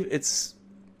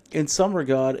in some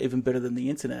regard even better than the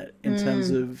internet in terms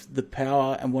of the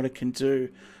power and what it can do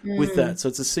with that. So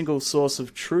it's a single source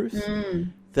of truth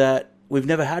that we've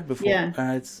never had before.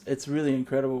 It's really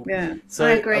incredible. So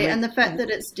I agree. And the fact that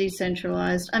it's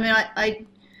decentralized,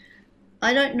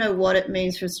 I don't know what it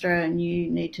means for Australia, and you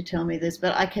need to tell me this,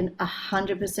 but I can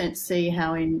 100% see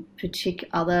how in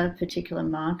other particular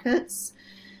markets,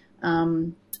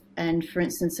 and for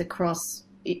instance, across,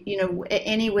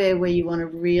 anywhere where you want to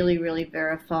really, really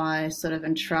verify sort of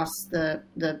and trust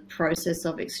the process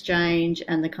of exchange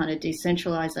and the kind of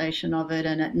decentralization of it,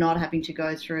 and it not having to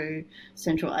go through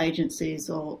central agencies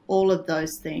or all of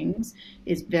those things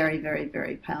is very, very,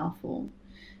 very powerful.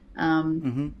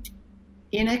 Mm-hmm.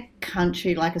 In a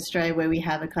country like Australia where we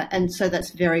have and so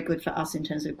that's very good for us in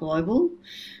terms of global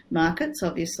markets,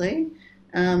 obviously.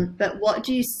 But what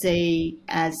do you see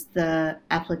as the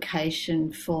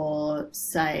application for,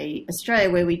 say, Australia,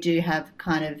 where we do have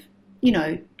kind of,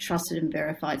 trusted and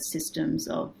verified systems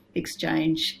of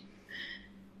exchange?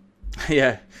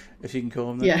 Yeah, if you can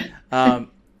call them that. Yeah.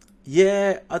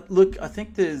 Yeah, look, I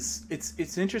think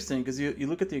it's interesting because you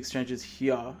look at the exchanges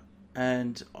here,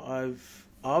 and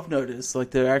I've noticed like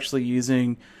they're actually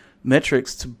using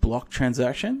metrics to block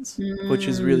transactions, which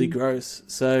is really gross.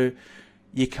 So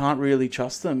you can't really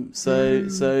trust them. So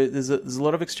there's a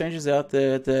lot of exchanges out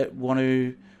there that want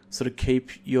to sort of keep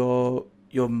your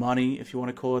money, if you want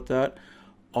to call it that,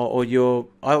 or your,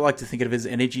 I like to think of it as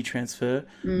energy transfer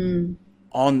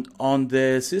on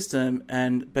their system,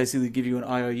 and basically give you an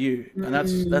IOU.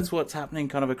 And that's what's happening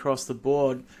kind of across the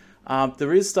board.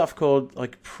 There is stuff called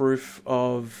like proof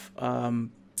of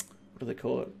what do they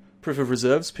call it? Proof of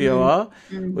reserves, POR,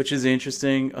 which is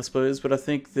interesting, I suppose. But I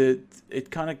think that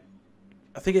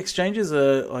I think exchanges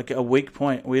are like a weak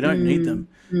point. We don't need them.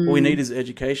 All we need is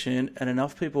education and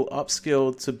enough people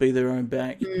upskilled to be their own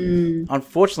bank.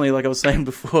 Unfortunately, like I was saying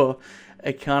before,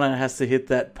 it kind of has to hit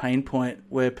that pain point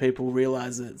where people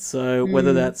realize it. So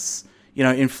whether that's,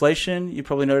 inflation, you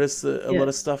probably noticed a lot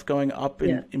of stuff going up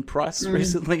in price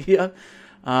recently here.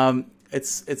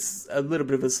 It's a little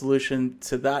bit of a solution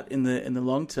to that in the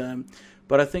long term.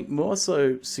 But I think more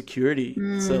so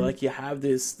security. So like you have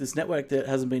this network that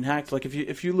hasn't been hacked. Like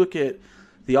if you look at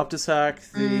the Optus hack,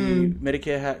 the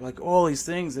Medicare hack, like all these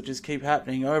things that just keep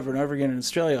happening over and over again in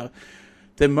Australia,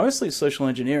 they're mostly social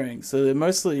engineering. So they're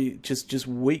mostly just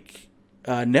weak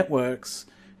networks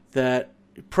that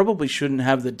probably shouldn't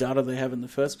have the data they have in the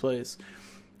first place.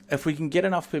 If we can get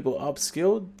enough people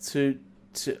upskilled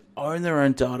to own their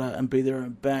own data and be their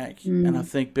own bank, and I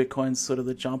think Bitcoin's sort of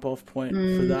the jump off point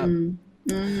for that.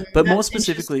 But more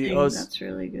specifically, that's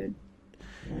really good.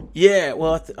 Yeah,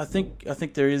 well, I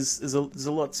think there's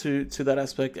a lot to that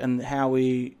aspect, and how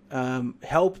we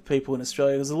help people in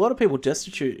Australia. There's a lot of people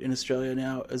destitute in Australia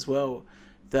now as well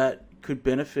that could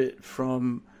benefit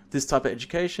from this type of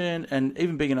education, and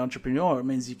even being an entrepreneur, it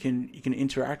means you can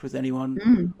interact with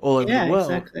anyone all over the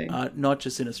world, exactly. Not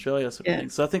just in Australia, sort of thing.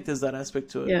 So I think there's that aspect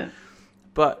to it. Yeah.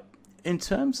 But in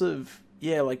terms of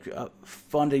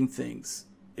funding things,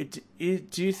 do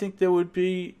you think there would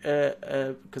be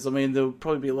because there'll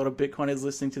probably be a lot of Bitcoiners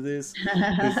listening to this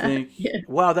who think,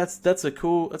 wow, that's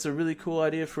a really cool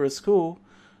idea for a school.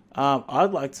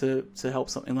 I'd like to help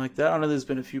something like that. I know there's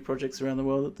been a few projects around the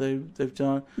world that they've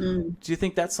done. Do you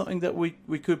think that's something that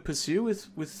we could pursue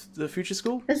with the future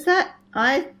school? Is that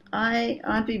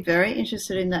I'd be very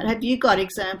interested in that. Have you got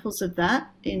examples of that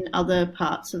in other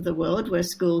parts of the world where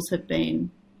schools have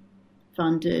been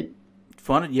funded?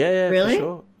 Funded, yeah, really? For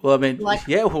sure. Well,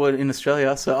 in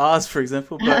Australia, so ours, for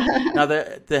example. But now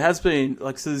there has been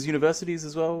so there's universities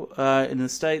as well in the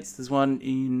States. There's one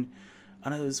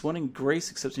there's one in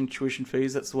Greece accepting tuition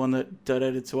fees. That's the one that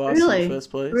donated to us in the first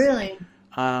place. Really?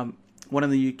 One in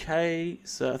the UK.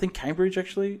 So I think Cambridge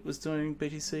actually was doing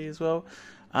BTC as well.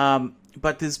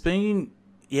 But there's been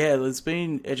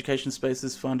education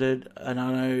spaces funded, and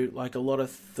I know a lot of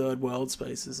third world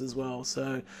spaces as well.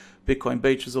 So Bitcoin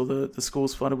Beach is all the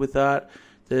schools funded with that.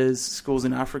 There's schools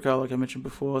in Africa, like I mentioned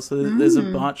before. So there's a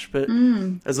bunch, but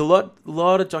there's a lot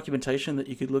of documentation that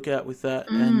you could look at with that.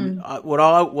 And what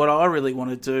I really want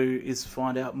to do is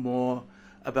find out more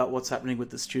about what's happening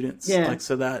with the students.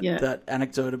 That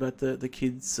anecdote about the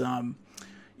kids,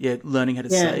 learning how to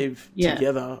save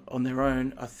together on their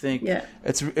own. I think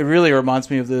it really reminds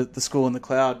me of the school in the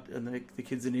cloud and the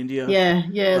kids in India.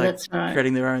 That's right.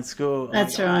 Creating their own school.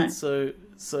 That's right.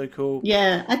 So cool.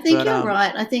 Yeah, I think you're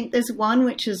right. I think there's one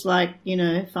which is fund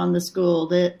the school.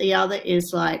 The other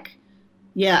is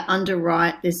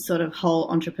underwrite this sort of whole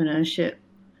entrepreneurship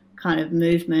kind of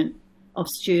movement of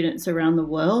students around the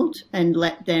world and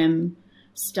let them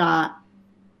start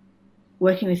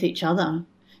working with each other.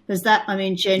 Because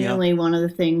genuinely one of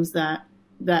the things that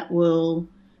will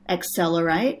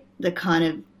accelerate the kind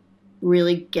of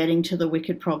really getting to the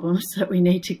wicked problems that we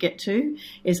need to get to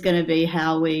is going to be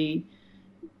how we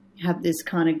have this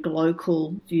kind of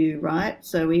global view, right?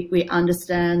 So we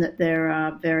understand that there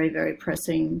are very, very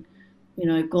pressing,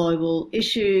 global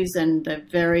issues, and they're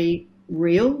very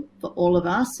real for all of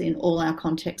us in all our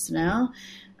contexts now.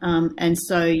 And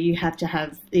so you have to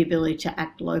have the ability to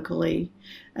act locally.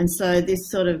 And so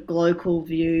this sort of global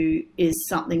view is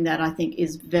something that I think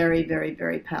is very, very,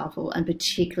 very powerful, and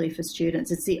particularly for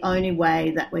students. It's the only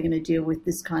way that we're going to deal with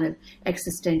this kind of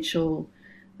existential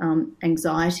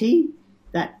anxiety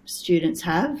that students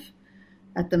have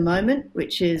at the moment,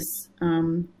 which is,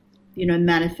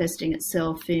 manifesting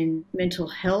itself in mental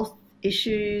health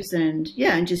issues and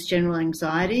just general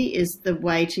anxiety. Is the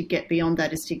way to get beyond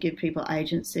that is to give people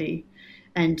agency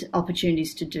and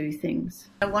opportunities to do things.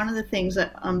 One of the things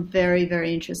that I'm very,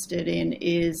 very interested in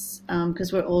is,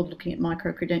 because we're all looking at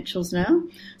micro-credentials now,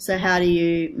 so how do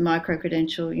you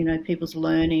micro-credential, people's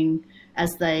learning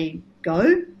as they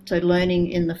go, so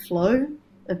learning in the flow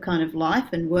of kind of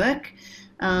life and work.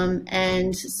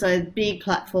 And so big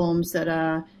platforms that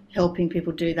are helping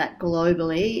people do that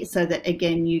globally, so that,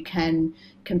 again, you can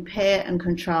compare and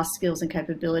contrast skills and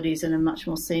capabilities in a much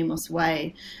more seamless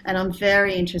way. And I'm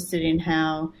very interested in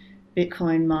how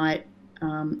Bitcoin might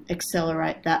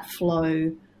accelerate that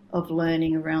flow of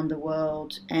learning around the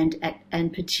world, and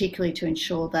particularly to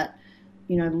ensure that,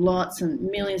 lots and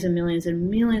millions and millions and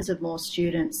millions of more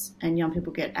students and young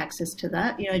people get access to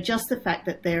that. Just the fact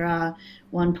that there are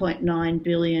 1.9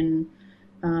 billion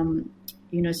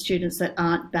students that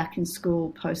aren't back in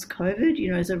school post-COVID,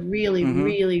 is a really,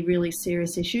 really, really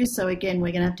serious issue. So again,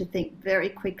 we're going to have to think very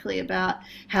quickly about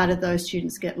how do those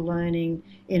students get learning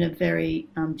in a very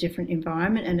different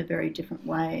environment and a very different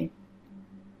way.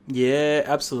 Yeah,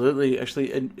 absolutely.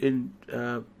 Actually, in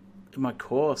my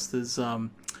course, there's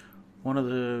one of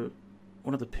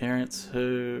the parents,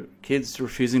 her kid's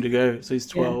refusing to go. So he's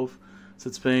 12. Yeah. So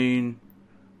it's been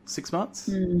 6 months,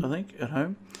 I think, at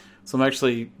home. So I'm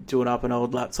actually doing up an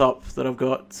old laptop that I've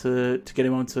got to get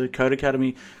him onto Code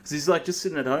Academy, because he's like just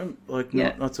sitting at home, like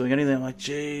not doing anything. I'm like,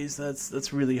 geez,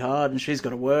 that's really hard. And she's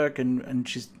got to work, and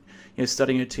she's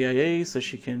studying her TAE so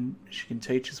she can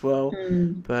teach as well.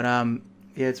 But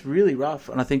it's really rough,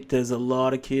 and I think there's a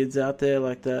lot of kids out there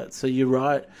like that. So you're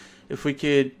right. If we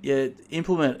could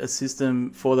implement a system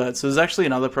for that. So there's actually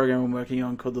another program I'm working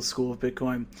on called the School of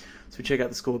Bitcoin. So if you check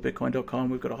out theschoolofbitcoin.com,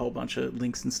 we've got a whole bunch of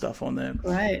links and stuff on there.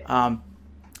 Right.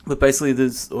 But basically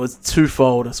it's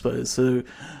twofold, I suppose. So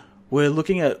we're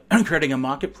looking at creating a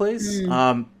marketplace.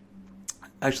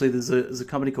 Actually, there's a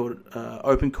company called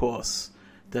Open Course.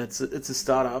 It's a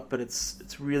startup, but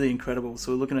it's really incredible.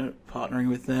 So we're looking at partnering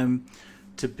with them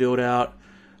to build out.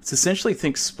 It's essentially,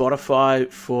 think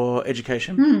Spotify for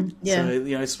education. So,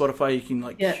 Spotify, you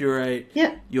can curate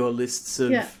your lists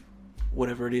of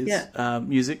whatever it is,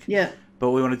 music. Yeah. But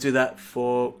we want to do that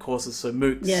for courses, so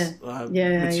MOOCs,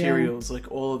 materials, like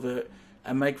all of it,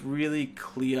 and make really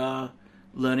clear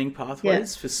learning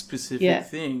pathways for specific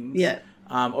things. Yeah.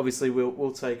 Obviously,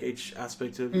 we'll take each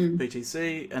aspect of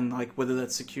BTC and like whether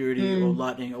that's security or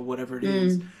Lightning or whatever it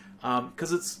is,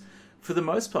 because it's, for the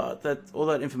most part, that all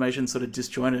that information sort of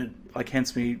disjointed, like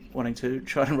hence me wanting to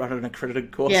try and write an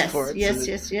accredited course for it.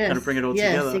 Yes. Kind of bring it all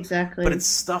together. Yes, exactly. But it's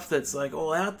stuff that's like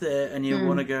all out there, and you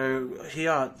want to go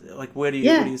here, like where do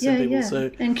you send people? Yeah. So,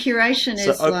 and curation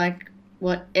is like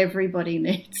what everybody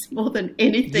needs more than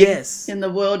anything in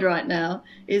the world right now,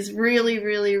 is really,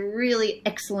 really, really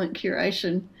excellent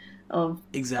curation of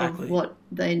what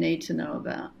they need to know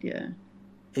about. Yeah.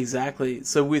 Exactly.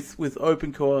 So with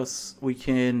Open Course, we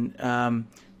can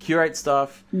curate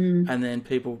stuff, and then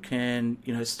people can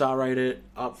star rate it,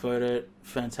 upvote it.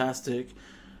 Fantastic.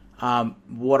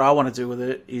 What I want to do with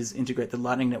it is integrate the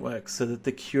Lightning Network so that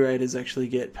the curators actually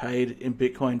get paid in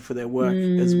Bitcoin for their work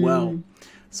as well.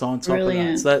 So on top of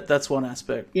that, so that's one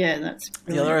aspect. Yeah, that's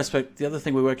brilliant. The other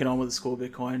thing we're working on with the School of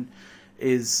Bitcoin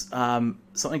is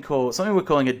something we're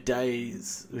calling a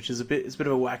daze, which is a bit of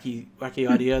a wacky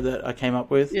idea that I came up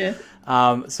with. Yeah.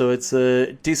 So it's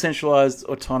a decentralized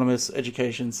autonomous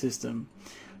education system.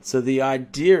 So the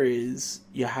idea is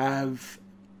you have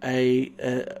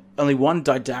only one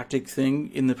didactic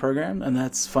thing in the program, and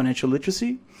that's financial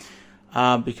literacy.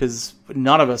 Because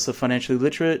none of us are financially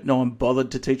literate. No one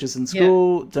bothered to teach us in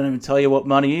school. Don't even tell you what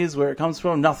money is, where it comes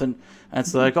from, nothing. And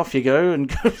it's like, off you go and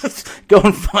go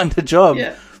and find a job.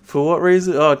 Yeah. For what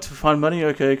reason? Oh, to find money?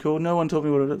 Okay, cool. No one told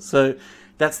me what it is. So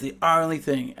that's the only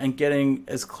thing. And getting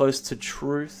as close to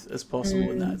truth as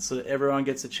possible in that. So everyone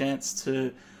gets a chance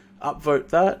to upvote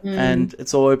that, and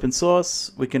it's all open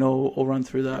source. We can all run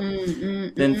through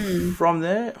that. Then from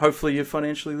there, hopefully you're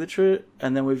financially literate.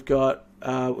 And then we've got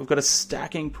a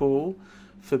stacking pool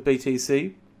for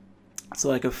BTC. It's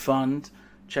like a fund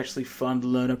to actually fund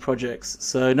learner projects.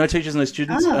 So no teachers, no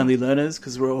students, Ah, only learners,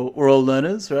 because we're all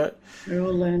learners, right? we're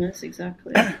all learners,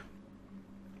 exactly.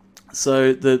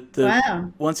 So the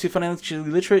Wow. once you're financially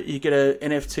literate, you get a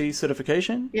NFT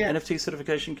certification. Yeah. NFT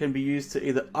certification can be used to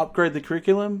either upgrade the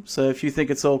curriculum. So if you think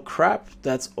it's all crap,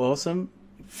 that's awesome.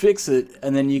 Fix it,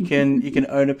 and then you can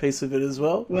own a piece of it as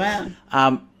well.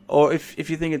 Wow. Or if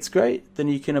you think it's great, then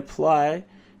you can apply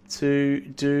to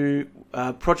do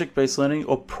project-based learning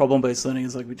or problem-based learning,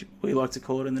 is like we like to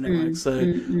call it in the network. So,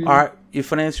 all right, your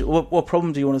financial, what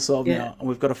problem do you want to solve Yeah. now? And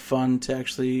we've got a fund to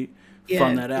actually Yeah,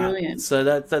 fund that out. brilliant. So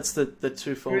that's the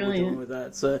twofold we're doing Brilliant. with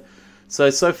that.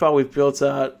 So far we've built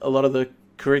out a lot of the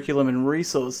curriculum and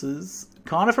resources,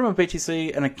 kind of from a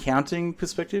BTC and accounting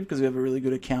perspective, because we have a really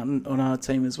good accountant on our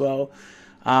team as well.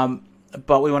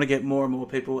 But we want to get more and more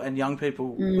people and young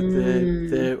people with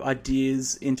their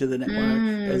ideas into the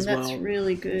network as well. That's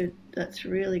really good. That's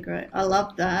really great. I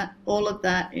love that. All of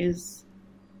that is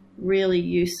really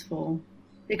useful.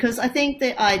 Because I think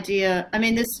the idea, I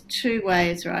mean, there's two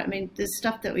ways, right? I mean, there's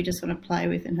stuff that we just want to play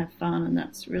with and have fun, and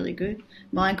that's really good.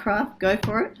 Minecraft, go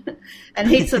for it. And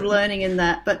heaps of learning in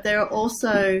that. But there are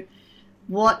also,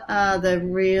 what are the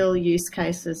real use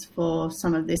cases for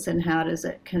some of this, and how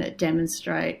can it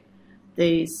demonstrate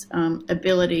these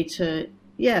ability to,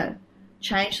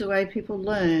 change the way people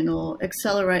learn, or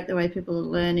accelerate the way people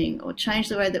are learning, or change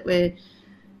the way that we're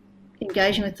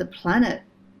engaging with the planet,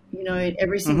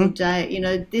 every single day.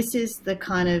 This is the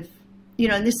kind of,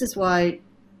 and this is why,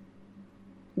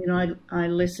 I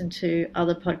listen to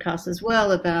other podcasts as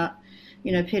well about,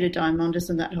 Peter Diamandis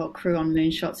and that whole crew on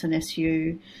Moonshots and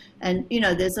SU. And,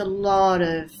 there's a lot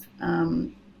of,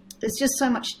 there's just so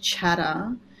much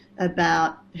chatter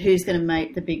about who's going to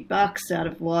make the big bucks out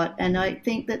of what. And I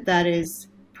think that is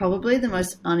probably the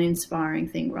most uninspiring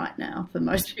thing right now for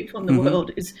most people in the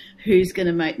world, is who's going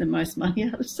to make the most money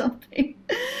out of something.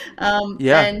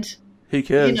 And who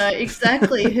cares?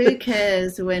 Exactly. Who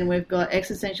cares when we've got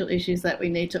existential issues that we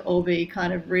need to all be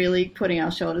kind of really putting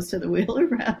our shoulders to the wheel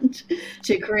around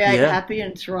to create happy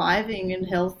and thriving and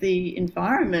healthy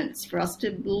environments for us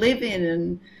to live in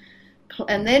and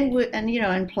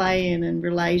play in and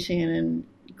relate in and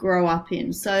grow up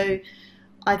in. So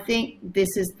I think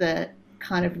this is the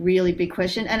kind of really big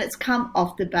question, and it's come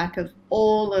off the back of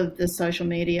all of the social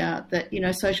media that,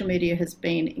 social media has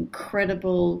been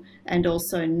incredible and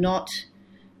also not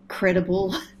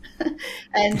credible.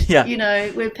 And,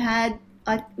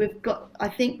 I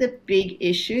think the big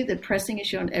issue, the pressing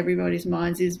issue on everybody's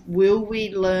minds is, will we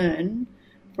learn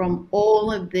from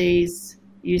all of these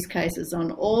use cases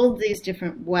on all these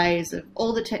different ways of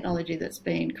all the technology that's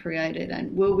been created,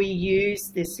 and will we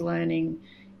use this learning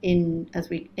as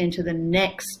we enter the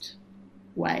next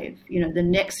wave, the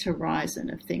next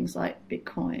horizon of things like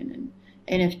Bitcoin and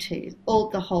NFTs,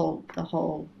 the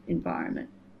whole environment.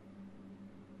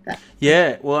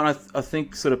 Well, and I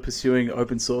think sort of pursuing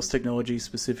open source technology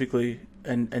specifically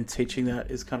and teaching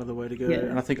that is kind of the way to go.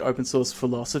 And I think open source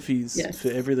philosophies for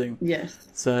everything. Yes.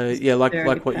 So like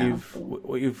what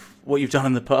you've done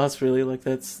in the past, really, like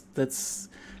that's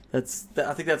I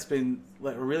think that's been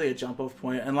like really a jump off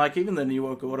point. And like even the New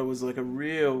Work Order was like a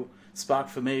real spark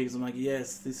for me, because I'm like,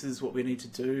 yes, this is what we need to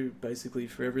do basically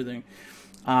for everything,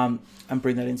 and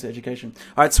bring that into education.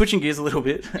 All right, switching gears a little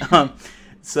bit.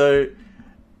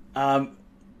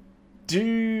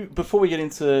 Before we get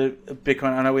into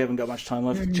Bitcoin, I know we haven't got much time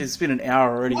left. It's been an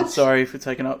hour already. What? Sorry for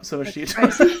taking up so much of your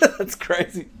time. That's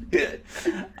crazy.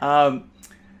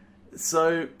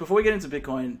 So before we get into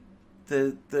Bitcoin,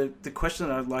 the question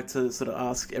that I'd like to sort of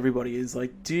ask everybody is,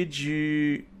 like, did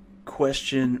you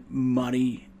question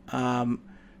money? I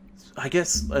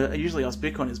guess I usually ask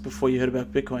Bitcoiners before you heard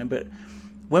about Bitcoin, but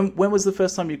when was the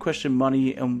first time you questioned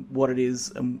money and what it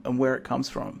is and where it comes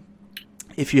from?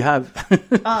 If you have.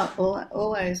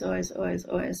 Always. So,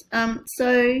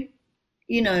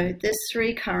 there's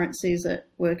three currencies that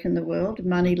work in the world: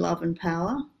 money, love, and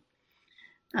power.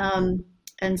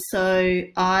 And so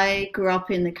I grew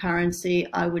up in the currency,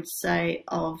 I would say,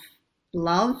 of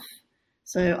love.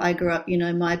 So I grew up,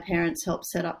 my parents helped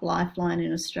set up Lifeline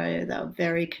in Australia. They were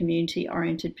very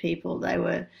community-oriented people. They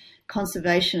were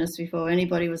conservationists before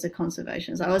anybody was a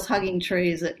conservationist. I was hugging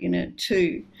trees at,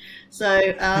 2.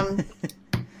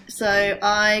 So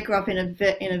I grew up in a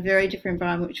very different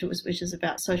environment, which is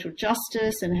about social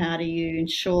justice and how do you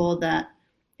ensure that,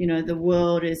 the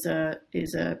world is a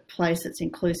place that's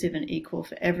inclusive and equal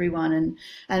for everyone.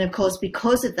 And of course,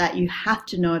 because of that, you have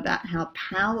to know about how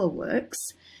power works,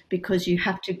 because you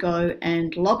have to go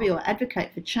and lobby or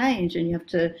advocate for change, and you have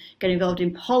to get involved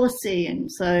in policy.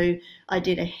 And so I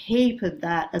did a heap of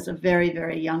that as a very,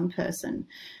 very young person.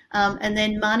 And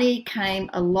then money came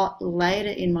a lot later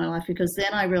in my life, because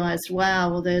then I realized,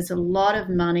 wow, well, there's a lot of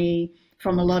money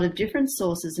from a lot of different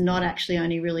sources, not actually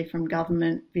only really from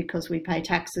government, because we pay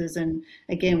taxes. And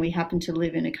again, we happen to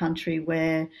live in a country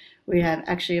where we have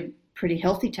actually a pretty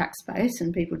healthy tax base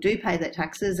and people do pay their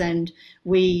taxes. And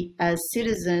we as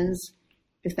citizens,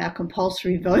 with our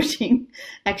compulsory voting,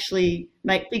 actually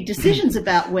make big decisions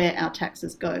about where our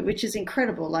taxes go, which is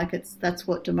incredible. Like that's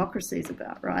what democracy is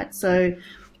about, right? So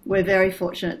we're very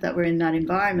fortunate that we're in that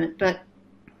environment. But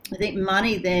I think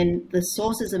money then, the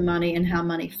sources of money and how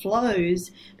money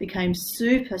flows became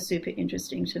super, super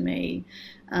interesting to me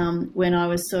when I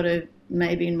was sort of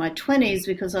maybe in my 20s,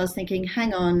 because I was thinking,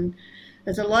 hang on,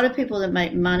 there's a lot of people that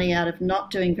make money out of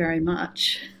not doing very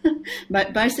much,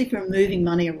 but mostly from moving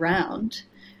money around,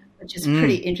 which is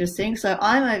pretty interesting. So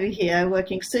I'm over here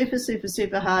working super, super,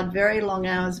 super hard, very long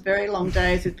hours, very long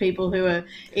days with people who are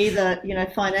either,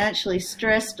 financially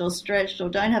stressed or stretched or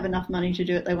don't have enough money to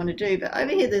do what they want to do. But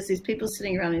over here, there's these people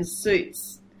sitting around in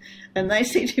suits, and they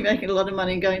seem to be making a lot of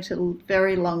money and going to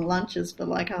very long lunches for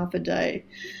like half a day.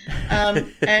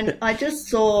 And I just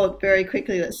saw very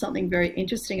quickly that something very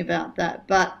interesting about that,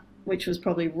 but which was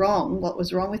probably wrong, what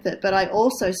was wrong with it. But I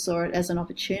also saw it as an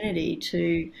opportunity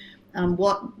to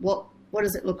what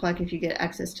does it look like if you get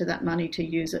access to that money to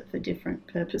use it for different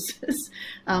purposes?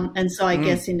 And so I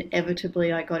guess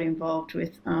inevitably I got involved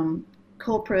with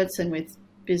corporates and with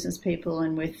business people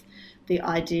and with the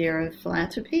idea of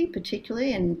philanthropy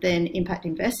particularly, and then impact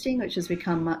investing, which has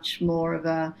become much more of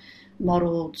a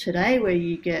model today where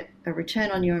you get a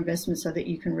return on your investment so that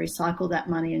you can recycle that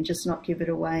money and just not give it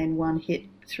away in one hit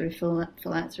through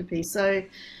philanthropy. So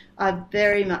I've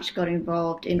very much got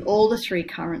involved in all the three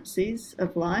currencies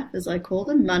of life, as I call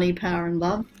them: money, power, and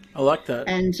love. I like that.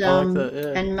 And I like that,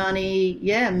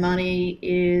 yeah. and money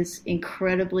is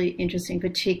incredibly interesting,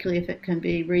 particularly if it can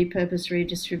be repurposed,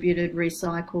 redistributed,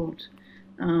 recycled,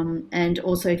 and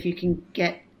also if you can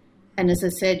get. And as I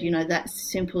said, that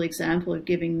simple example of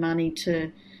giving money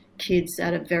to kids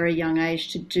at a very young age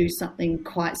to do something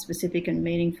quite specific and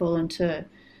meaningful and to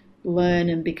learn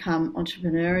and become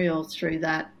entrepreneurial through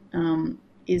that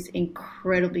is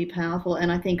incredibly powerful. And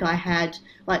I think I had,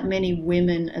 like many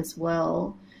women as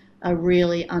well, a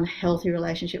really unhealthy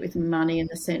relationship with money in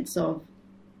the sense of,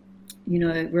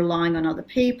 relying on other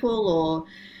people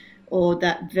or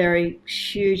that very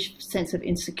huge sense of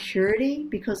insecurity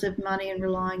because of money and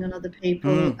relying on other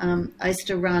people. I used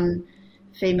to run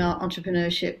female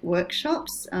entrepreneurship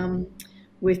workshops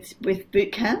with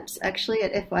boot camps actually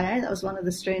at FIA. That was one of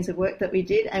the streams of work that we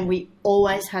did, and we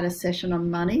always had a session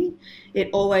on money. It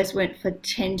always went for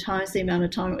 10 times the amount of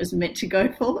time it was meant to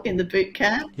go for in the boot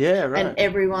camp. Yeah, right. And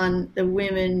everyone, the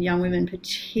women, young women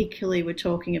particularly, were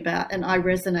talking about, and I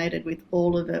resonated with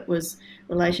all of it, was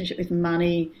relationship with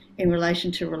money in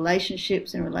relation to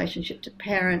relationships, in relationship to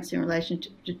parents, in relation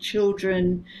to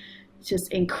children. It's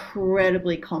just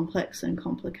incredibly complex and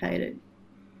complicated.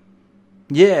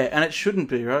 Yeah, and it shouldn't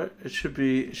be, right? It should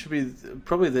be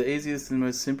probably the easiest and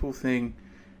most simple thing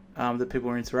that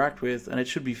people interact with, and it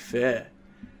should be fair.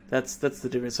 That's the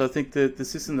difference. So I think the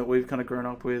system that we've kind of grown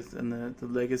up with and the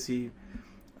legacy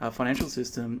financial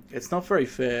system, it's not very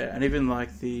fair. And even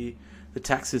like the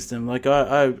tax system, like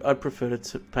I prefer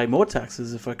to pay more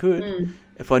taxes if I could,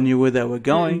 if I knew where they were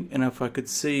going and if I could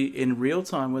see in real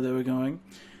time where they were going.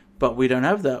 But we don't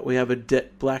have that. We have a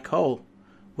debt black hole,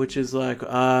 which is like,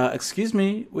 excuse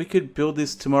me, we could build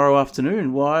this tomorrow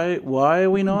afternoon. Why are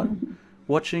we not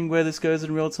watching where this goes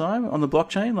in real time on the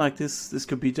blockchain? Like this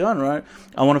could be done, right?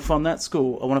 I want to fund that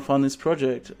school. I want to fund this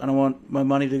project, and I want my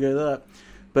money to go there.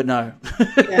 But no,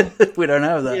 we don't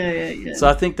have that. Yeah. So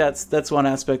I think that's one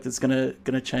aspect that's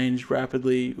gonna change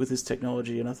rapidly with this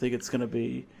technology, and I think it's gonna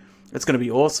be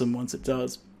awesome once it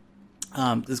does.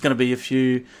 There's going to be a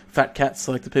few fat cats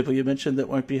like the people you mentioned that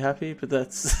won't be happy, but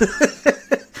that's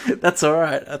that's all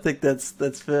right. I think that's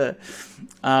fair.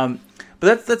 But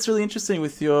that's really interesting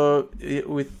with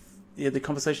the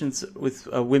conversations with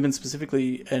women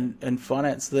specifically and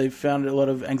finance. They've found a lot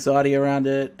of anxiety around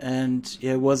it, and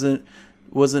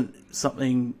wasn't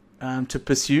something to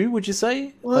pursue. Would you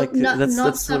say? Well, like, not that's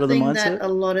sort of the something mindset that a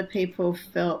lot of people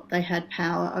felt they had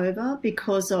power over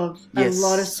because of a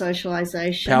lot of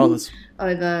socialization. Powerless.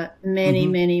 Over many,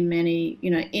 many,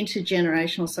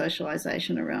 intergenerational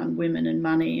socialization around women and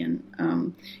money, and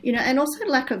and also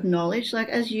lack of knowledge. Like,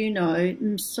 as you know,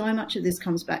 so much of this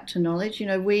comes back to knowledge.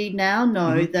 We now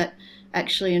know that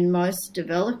actually in most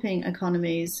developing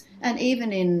economies and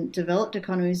even in developed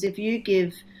economies, if you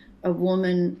give a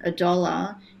woman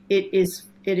 $1, it is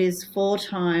it is 4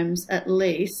 times at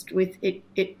least. With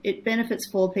it benefits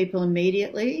 4 people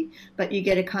immediately, but you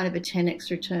get a kind of a 10x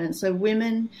return. So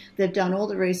women, they've done all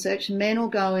the research. Men will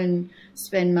go and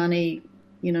spend money,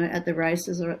 at the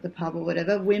races or at the pub or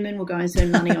whatever. Women will go and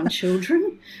spend money on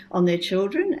children, on their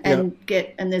children, and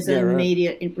there's an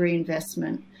immediate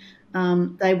reinvestment.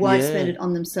 They won't spend it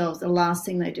on themselves. The last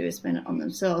thing they do is spend it on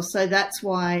themselves. So that's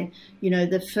why,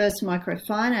 the first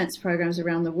microfinance programs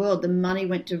around the world, the money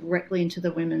went directly into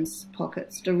the women's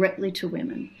pockets, directly to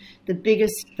women.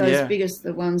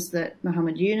 The ones that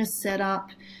Muhammad Yunus set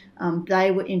up, they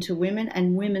were into women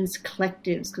and women's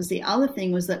collectives, because the other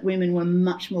thing was that women were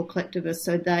much more collectivist,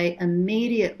 so they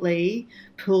immediately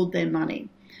pooled their money.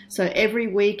 So every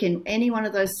week in any one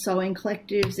of those sewing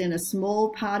collectives in a small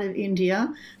part of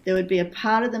India, there would be a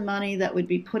part of the money that would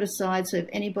be put aside. So if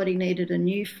anybody needed a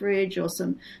new fridge or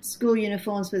some school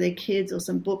uniforms for their kids or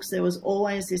some books, there was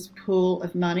always this pool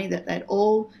of money that they'd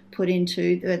all put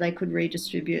into where they could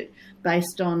redistribute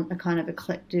based on a kind of a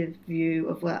collective view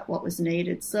of what was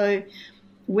needed. So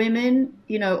women,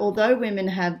 although women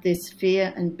have this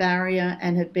fear and barrier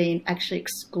and have been actually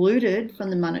excluded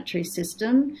from the monetary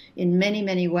system in many,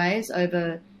 many ways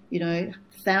over,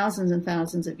 thousands and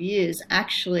thousands of years,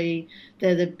 actually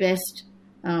they're the best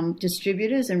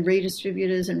distributors and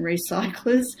redistributors and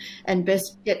recyclers, and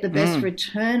get the best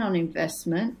return on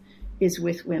investment is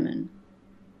with women.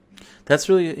 That's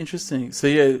really interesting.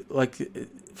 So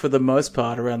for the most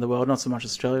part around the world, not so much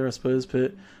Australia, I suppose,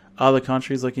 but other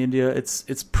countries like India,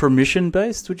 it's permission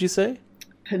based, would you say?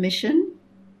 Permission?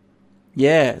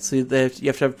 Yeah, so you have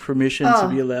to have permission to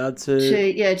be allowed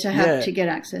to get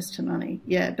access to money.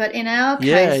 Yeah, but in our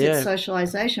case, it's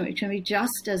socialization, which can be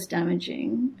just as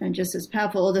damaging and just as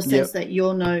powerful. Or the sense that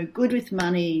you're no good with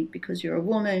money because you're a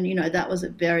woman. That was a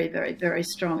very, very, very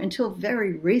strong until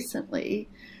very recently.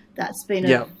 That's been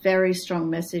a very strong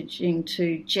messaging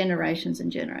to generations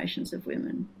and generations of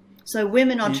women. So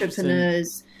women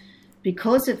entrepreneurs,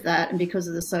 because of that and because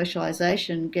of the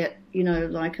socialization, get,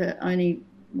 only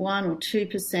 1 or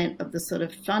 2% of the sort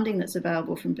of funding that's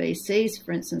available from VCs,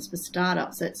 for instance, for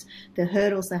startups. It's the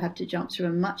hurdles they have to jump through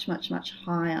are much, much, much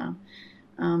higher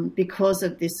because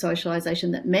of this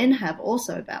socialization that men have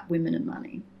also about women and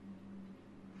money.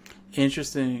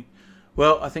 Interesting.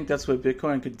 Well, I think that's where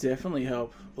Bitcoin could definitely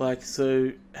help.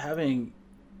 So having,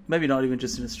 maybe not even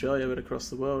just in Australia, but across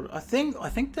the world. I think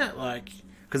that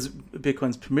because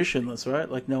Bitcoin's permissionless,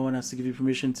 right? No one has to give you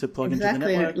permission to plug into the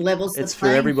network. It levels the it's for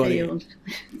everybody, field.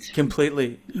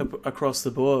 completely across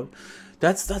the board.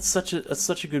 That's such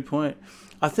a good point.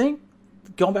 I think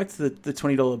going back to the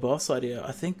 $20 boss idea,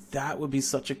 I think that would be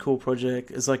such a cool project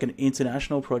as an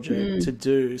international project to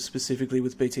do specifically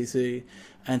with BTC,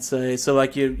 and say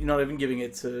you're not even giving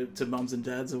it to mums and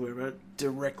dads or wherever,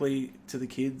 directly to the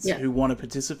kids who want to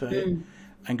participate.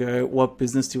 And go, what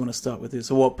business do you want to start with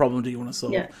this, or what problem do you want to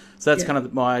solve? So that's kind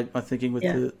of my thinking with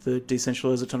the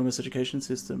decentralized autonomous education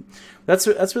system. That's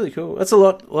really cool. That's a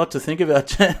lot to think about,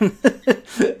 Jan.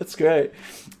 That's great.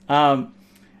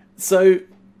 So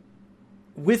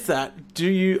with that, do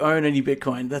you own any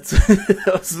Bitcoin? That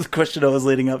was the question I was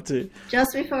leading up to.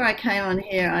 Just before I came on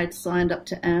here, I'd signed up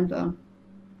to Amber.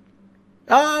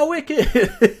 Oh, wicked.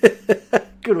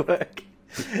 Good work.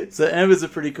 So Amber's a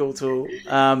pretty cool tool.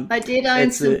 I did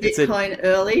own some Bitcoin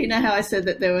early. You know how I said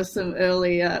that there was some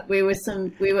early. We were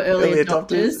early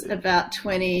adopters about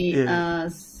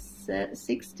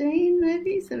 2016,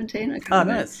 maybe 17. I can't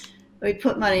remember. Nice. We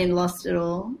put money and lost it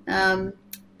all. And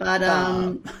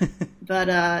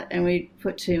we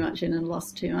put too much in and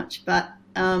lost too much. But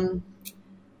the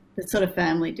sort of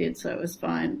family did, so it was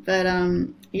fine. But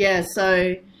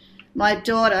so. My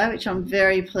daughter, which I'm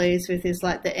very pleased with, is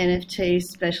the NFT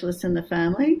specialist in the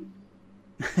family,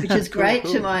 which is great.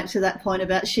 Cool. To that point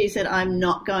about, she said, I'm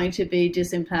not going to be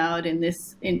disempowered in this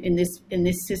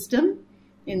system,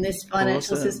 in this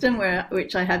financial system,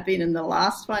 which I have been in the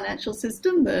last financial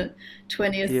system, the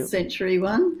 20th century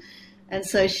one. And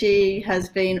so she has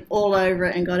been all over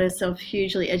it and got herself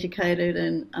hugely educated,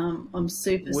 and I'm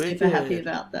super happy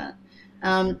about that.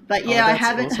 But I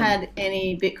haven't had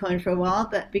any Bitcoin for a while,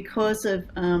 but because of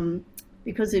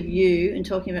you and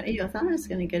talking about you, I thought I was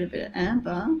going to get a bit of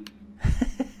Amber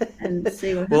and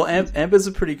see what happens. Amber's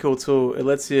a pretty cool tool. It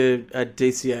lets you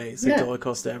DCA, so dollar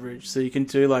cost average. So you can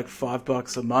do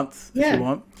 $5 a month if you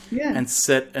want, and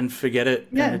set and forget it,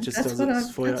 and it just does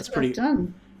it for you. It's pretty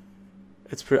done.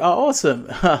 It's pretty awesome.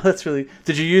 That's really.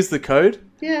 Did you use the code?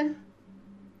 Yeah.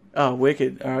 Oh,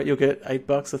 wicked. All right, you'll get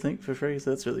 $8, I think, for free,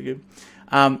 so that's really good.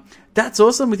 That's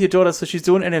awesome with your daughter. So she's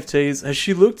doing NFTs. Has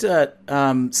she looked at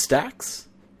stacks?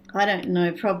 I don't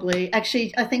know, probably.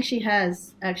 Actually, I think she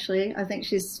has, actually. I think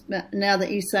she's, now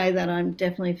that you say that, I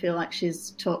definitely feel like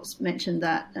she's mentioned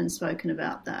that and spoken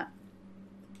about that.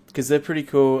 Because they're pretty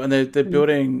cool, and they're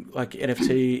building like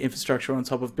NFT infrastructure on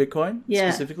top of Bitcoin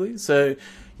specifically. So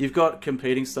you've got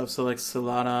competing stuff, so like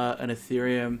Solana and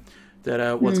Ethereum that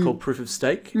are what's called proof of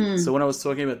stake. So when I was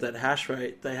talking about that hash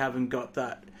rate, they haven't got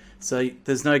that. So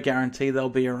there's no guarantee they'll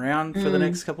be around for the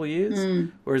next couple of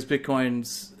years, whereas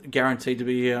Bitcoin's guaranteed to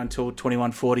be here until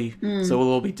 2140. So we'll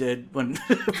all be dead when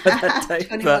by that date.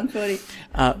 2140.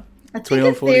 I think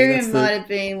Ethereum might have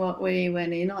been what we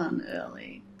went in on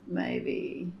early,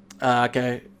 maybe.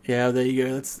 Okay. Yeah, there you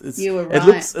go. You were right.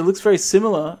 It looks very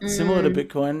similar to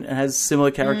Bitcoin. It has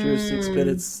similar characteristics, but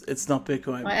it's not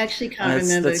Bitcoin. I actually can't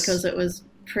remember because it was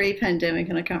pre-pandemic,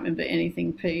 and I can't remember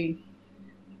anything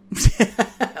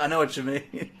I know what you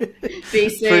mean.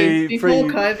 BC, before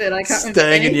COVID, I can't remember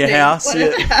staying in your house.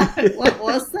 What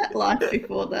was that like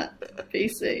before that?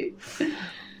 BC.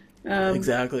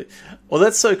 Exactly. Well,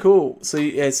 that's so cool. So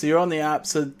you're on the app.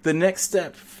 So the next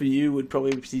step for you would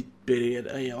probably be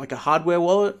like a hardware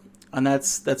wallet, and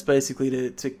that's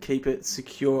basically to keep it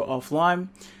secure offline,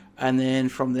 and then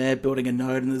from there building a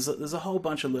node. And there's a whole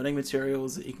bunch of learning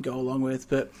materials that you can go along with.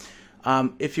 But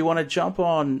if you want to jump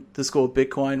on the School of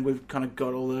Bitcoin, we've kind of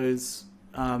got all those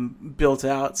built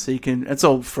out, so you can. It's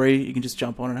all free. You can just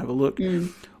jump on and have a look.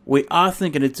 We are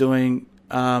thinking of doing.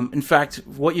 In fact,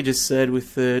 what you just said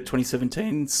with the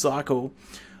 2017 cycle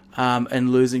and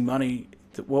losing money,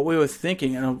 what we were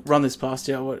thinking, and I'll run this past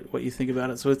you, what you think about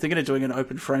it. So we're thinking of doing an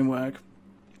open framework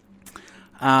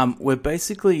where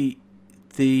basically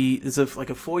there's like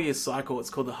a 4-year cycle. It's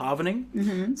called the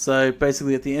halvening. So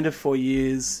basically at the end of 4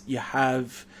 years, you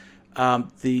have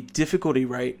the difficulty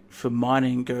rate for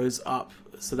mining goes up.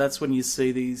 So that's when you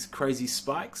see these crazy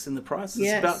spikes in the price.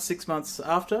 It's about 6 months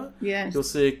after. You'll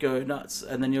see it go nuts.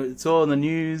 And then it's all in the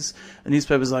news. The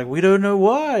newspaper's like, we don't know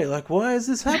why. Like, why is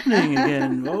this happening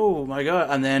again? Oh, my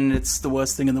God. And then it's the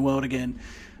worst thing in the world again,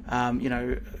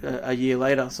 a year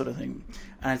later sort of thing.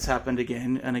 And it's happened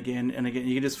again and again and again.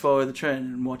 You can just follow the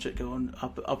trend and watch it going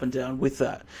up and down with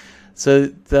that. So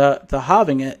the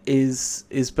halving it is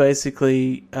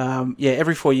basically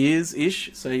every 4 years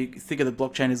ish. So you think of the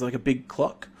blockchain as like a big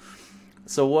clock.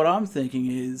 So what I'm thinking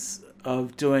is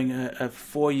of doing a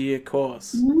 4-year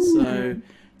course. So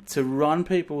to run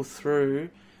people through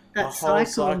that whole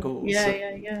cycle.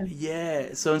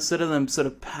 Yeah. So instead of them sort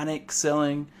of panic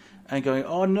selling and going,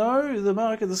 oh no,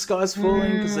 the sky's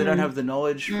falling, because they don't have the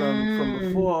knowledge from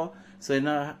before. So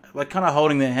like kind of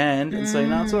holding their hand and saying,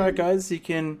 no, it's all right, guys, you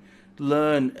can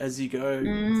learn as you go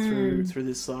through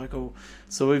this cycle.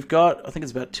 So we've got, I think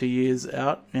it's about 2 years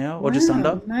out now, or just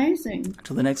under. Amazing.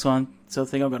 To the next one. So I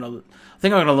think I'm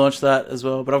gonna launch that as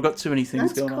well. But I've got too many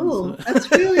things going on. So.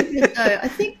 That's really good though. I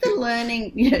think the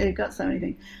learning, you've got so many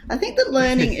things. I think the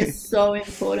learning is so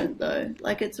important though.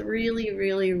 Like it's really,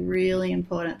 really, really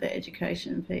important, the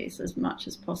education piece, as much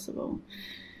as possible.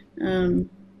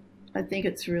 I think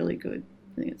it's really good.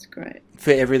 I think it's great.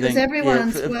 For everything. Because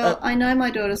everyone's, I know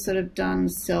my daughter's sort of done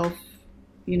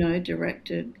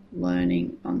directed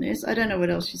learning on this. I don't know what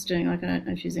else she's doing. Like, I don't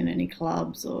know if she's in any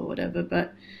clubs or whatever,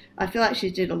 but I feel like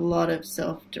she did a lot of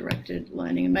self-directed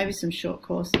learning and maybe some short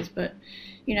courses. But,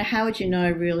 how would you know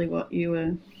really what you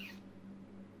were,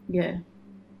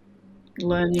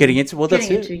 learning? Getting into? Well, that's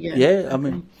it.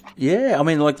 Exactly. I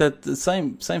mean, like that. The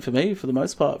same for me for the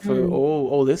most part for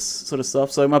all this sort of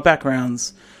stuff. So my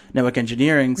background's network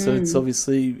engineering, so it's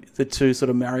obviously the two sort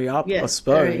of marry up, I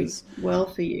suppose. Very well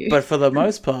for you. But for the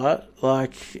most part,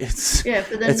 like it's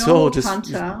for the it's normal all just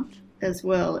punter as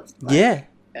well. It's like, yeah.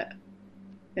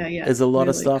 There's a lot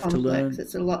of really stuff complex. to learn.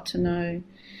 It's a lot to know,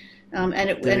 and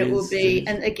it will be.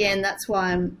 And again, that's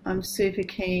why I'm super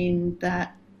keen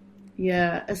that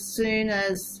as soon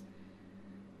as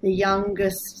the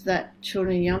youngest that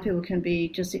children and young people can be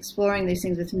just exploring these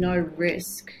things with no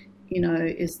risk,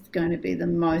 is going to be the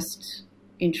most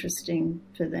interesting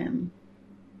for them.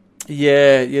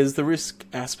 Yeah, there's the risk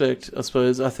aspect, I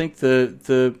suppose. I think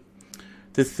the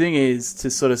thing is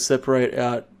to sort of separate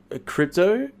out a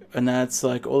crypto, and that's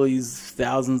like all these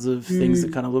thousands of things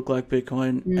that kind of look like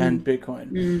Bitcoin and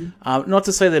Bitcoin. Not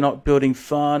to say they're not building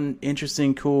fun,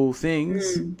 interesting, cool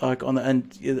things like on the,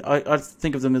 and I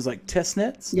think of them as like test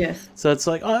nets. Yes. So it's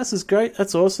like, oh, this is great,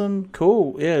 that's awesome,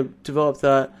 cool, develop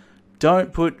that.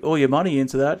 Don't put all your money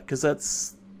into that because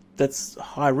that's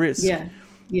high risk. Yeah.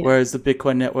 Whereas the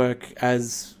Bitcoin network,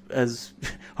 as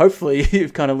hopefully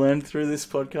you've kind of learned through this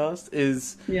podcast,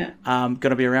 is going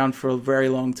to be around for a very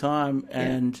long time,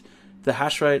 and the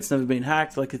hash rate's never been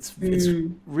hacked. Like it's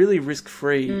really risk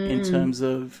free in terms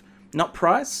of not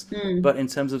price, but in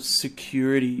terms of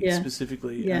security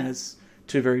specifically. Yeah. And it's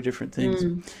two very different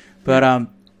things. But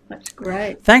that's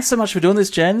great. Thanks so much for doing this,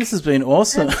 Jen. This has been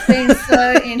awesome. It's been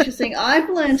so interesting. I've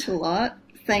learned a lot.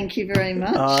 Thank you very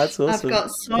much. Oh, that's awesome. I've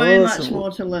got so much more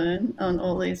to learn on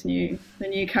all these new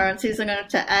currencies. I'm going to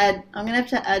have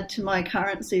to add to my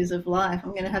currencies of life. I'm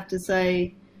going to have to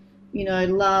say,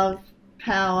 love,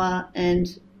 power,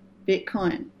 and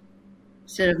Bitcoin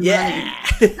instead of money.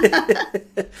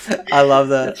 I love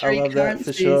that. The three I love that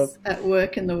for sure. At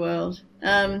work in the world.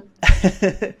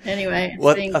 Anyway, I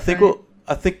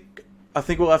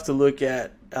think we'll have to look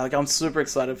at. I'm super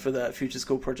excited for that Future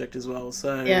School project as well.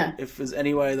 So if there's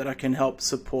any way that I can help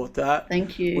support that,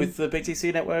 thank you, with the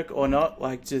BTC network or not,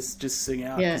 just sing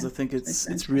out, because I think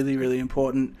it's really, really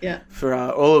important for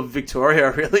all of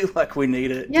Victoria. Really, we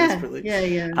need it desperately.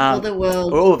 All the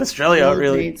world, all of Australia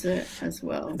really needs it as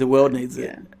well. The world needs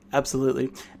it.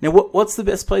 Absolutely. Now, what's the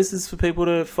best places for people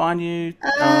to find you?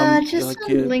 Just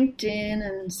on LinkedIn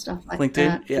and stuff like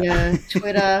that. Yeah.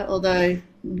 Twitter, although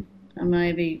I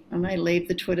may leave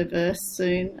the Twitterverse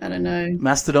soon. I don't know.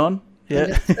 Mastodon.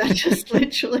 Yeah. I'm just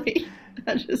literally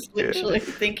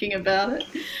thinking about it.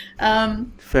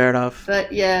 Fair enough.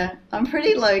 But yeah, I'm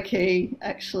pretty low key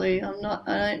actually. I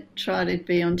don't try to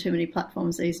be on too many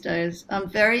platforms these days. I'm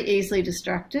very easily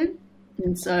distracted,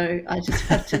 and so I just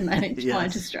have to manage my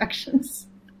distractions.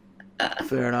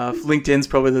 Fair enough. LinkedIn's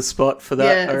probably the spot for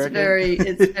that. Yeah, it's very,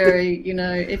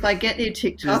 if I get near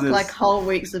TikTok, whole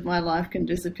weeks of my life can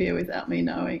disappear without me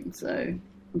knowing. So,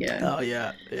 yeah. Oh,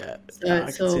 yeah. So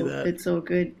it's all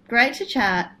good. Great to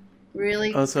chat.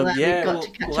 Really glad we got to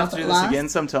catch we'll up have to do at this last. again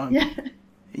sometime.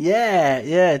 Yeah.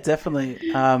 Yeah, definitely.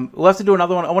 We'll have to do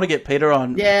another one. I want to get Peter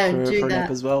on for an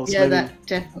app as well. So that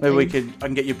definitely. Maybe I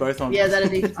can get you both on. Yeah, that'd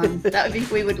be fun.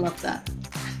 We would love that.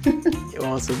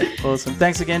 Awesome.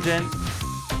 Thanks again, Jen.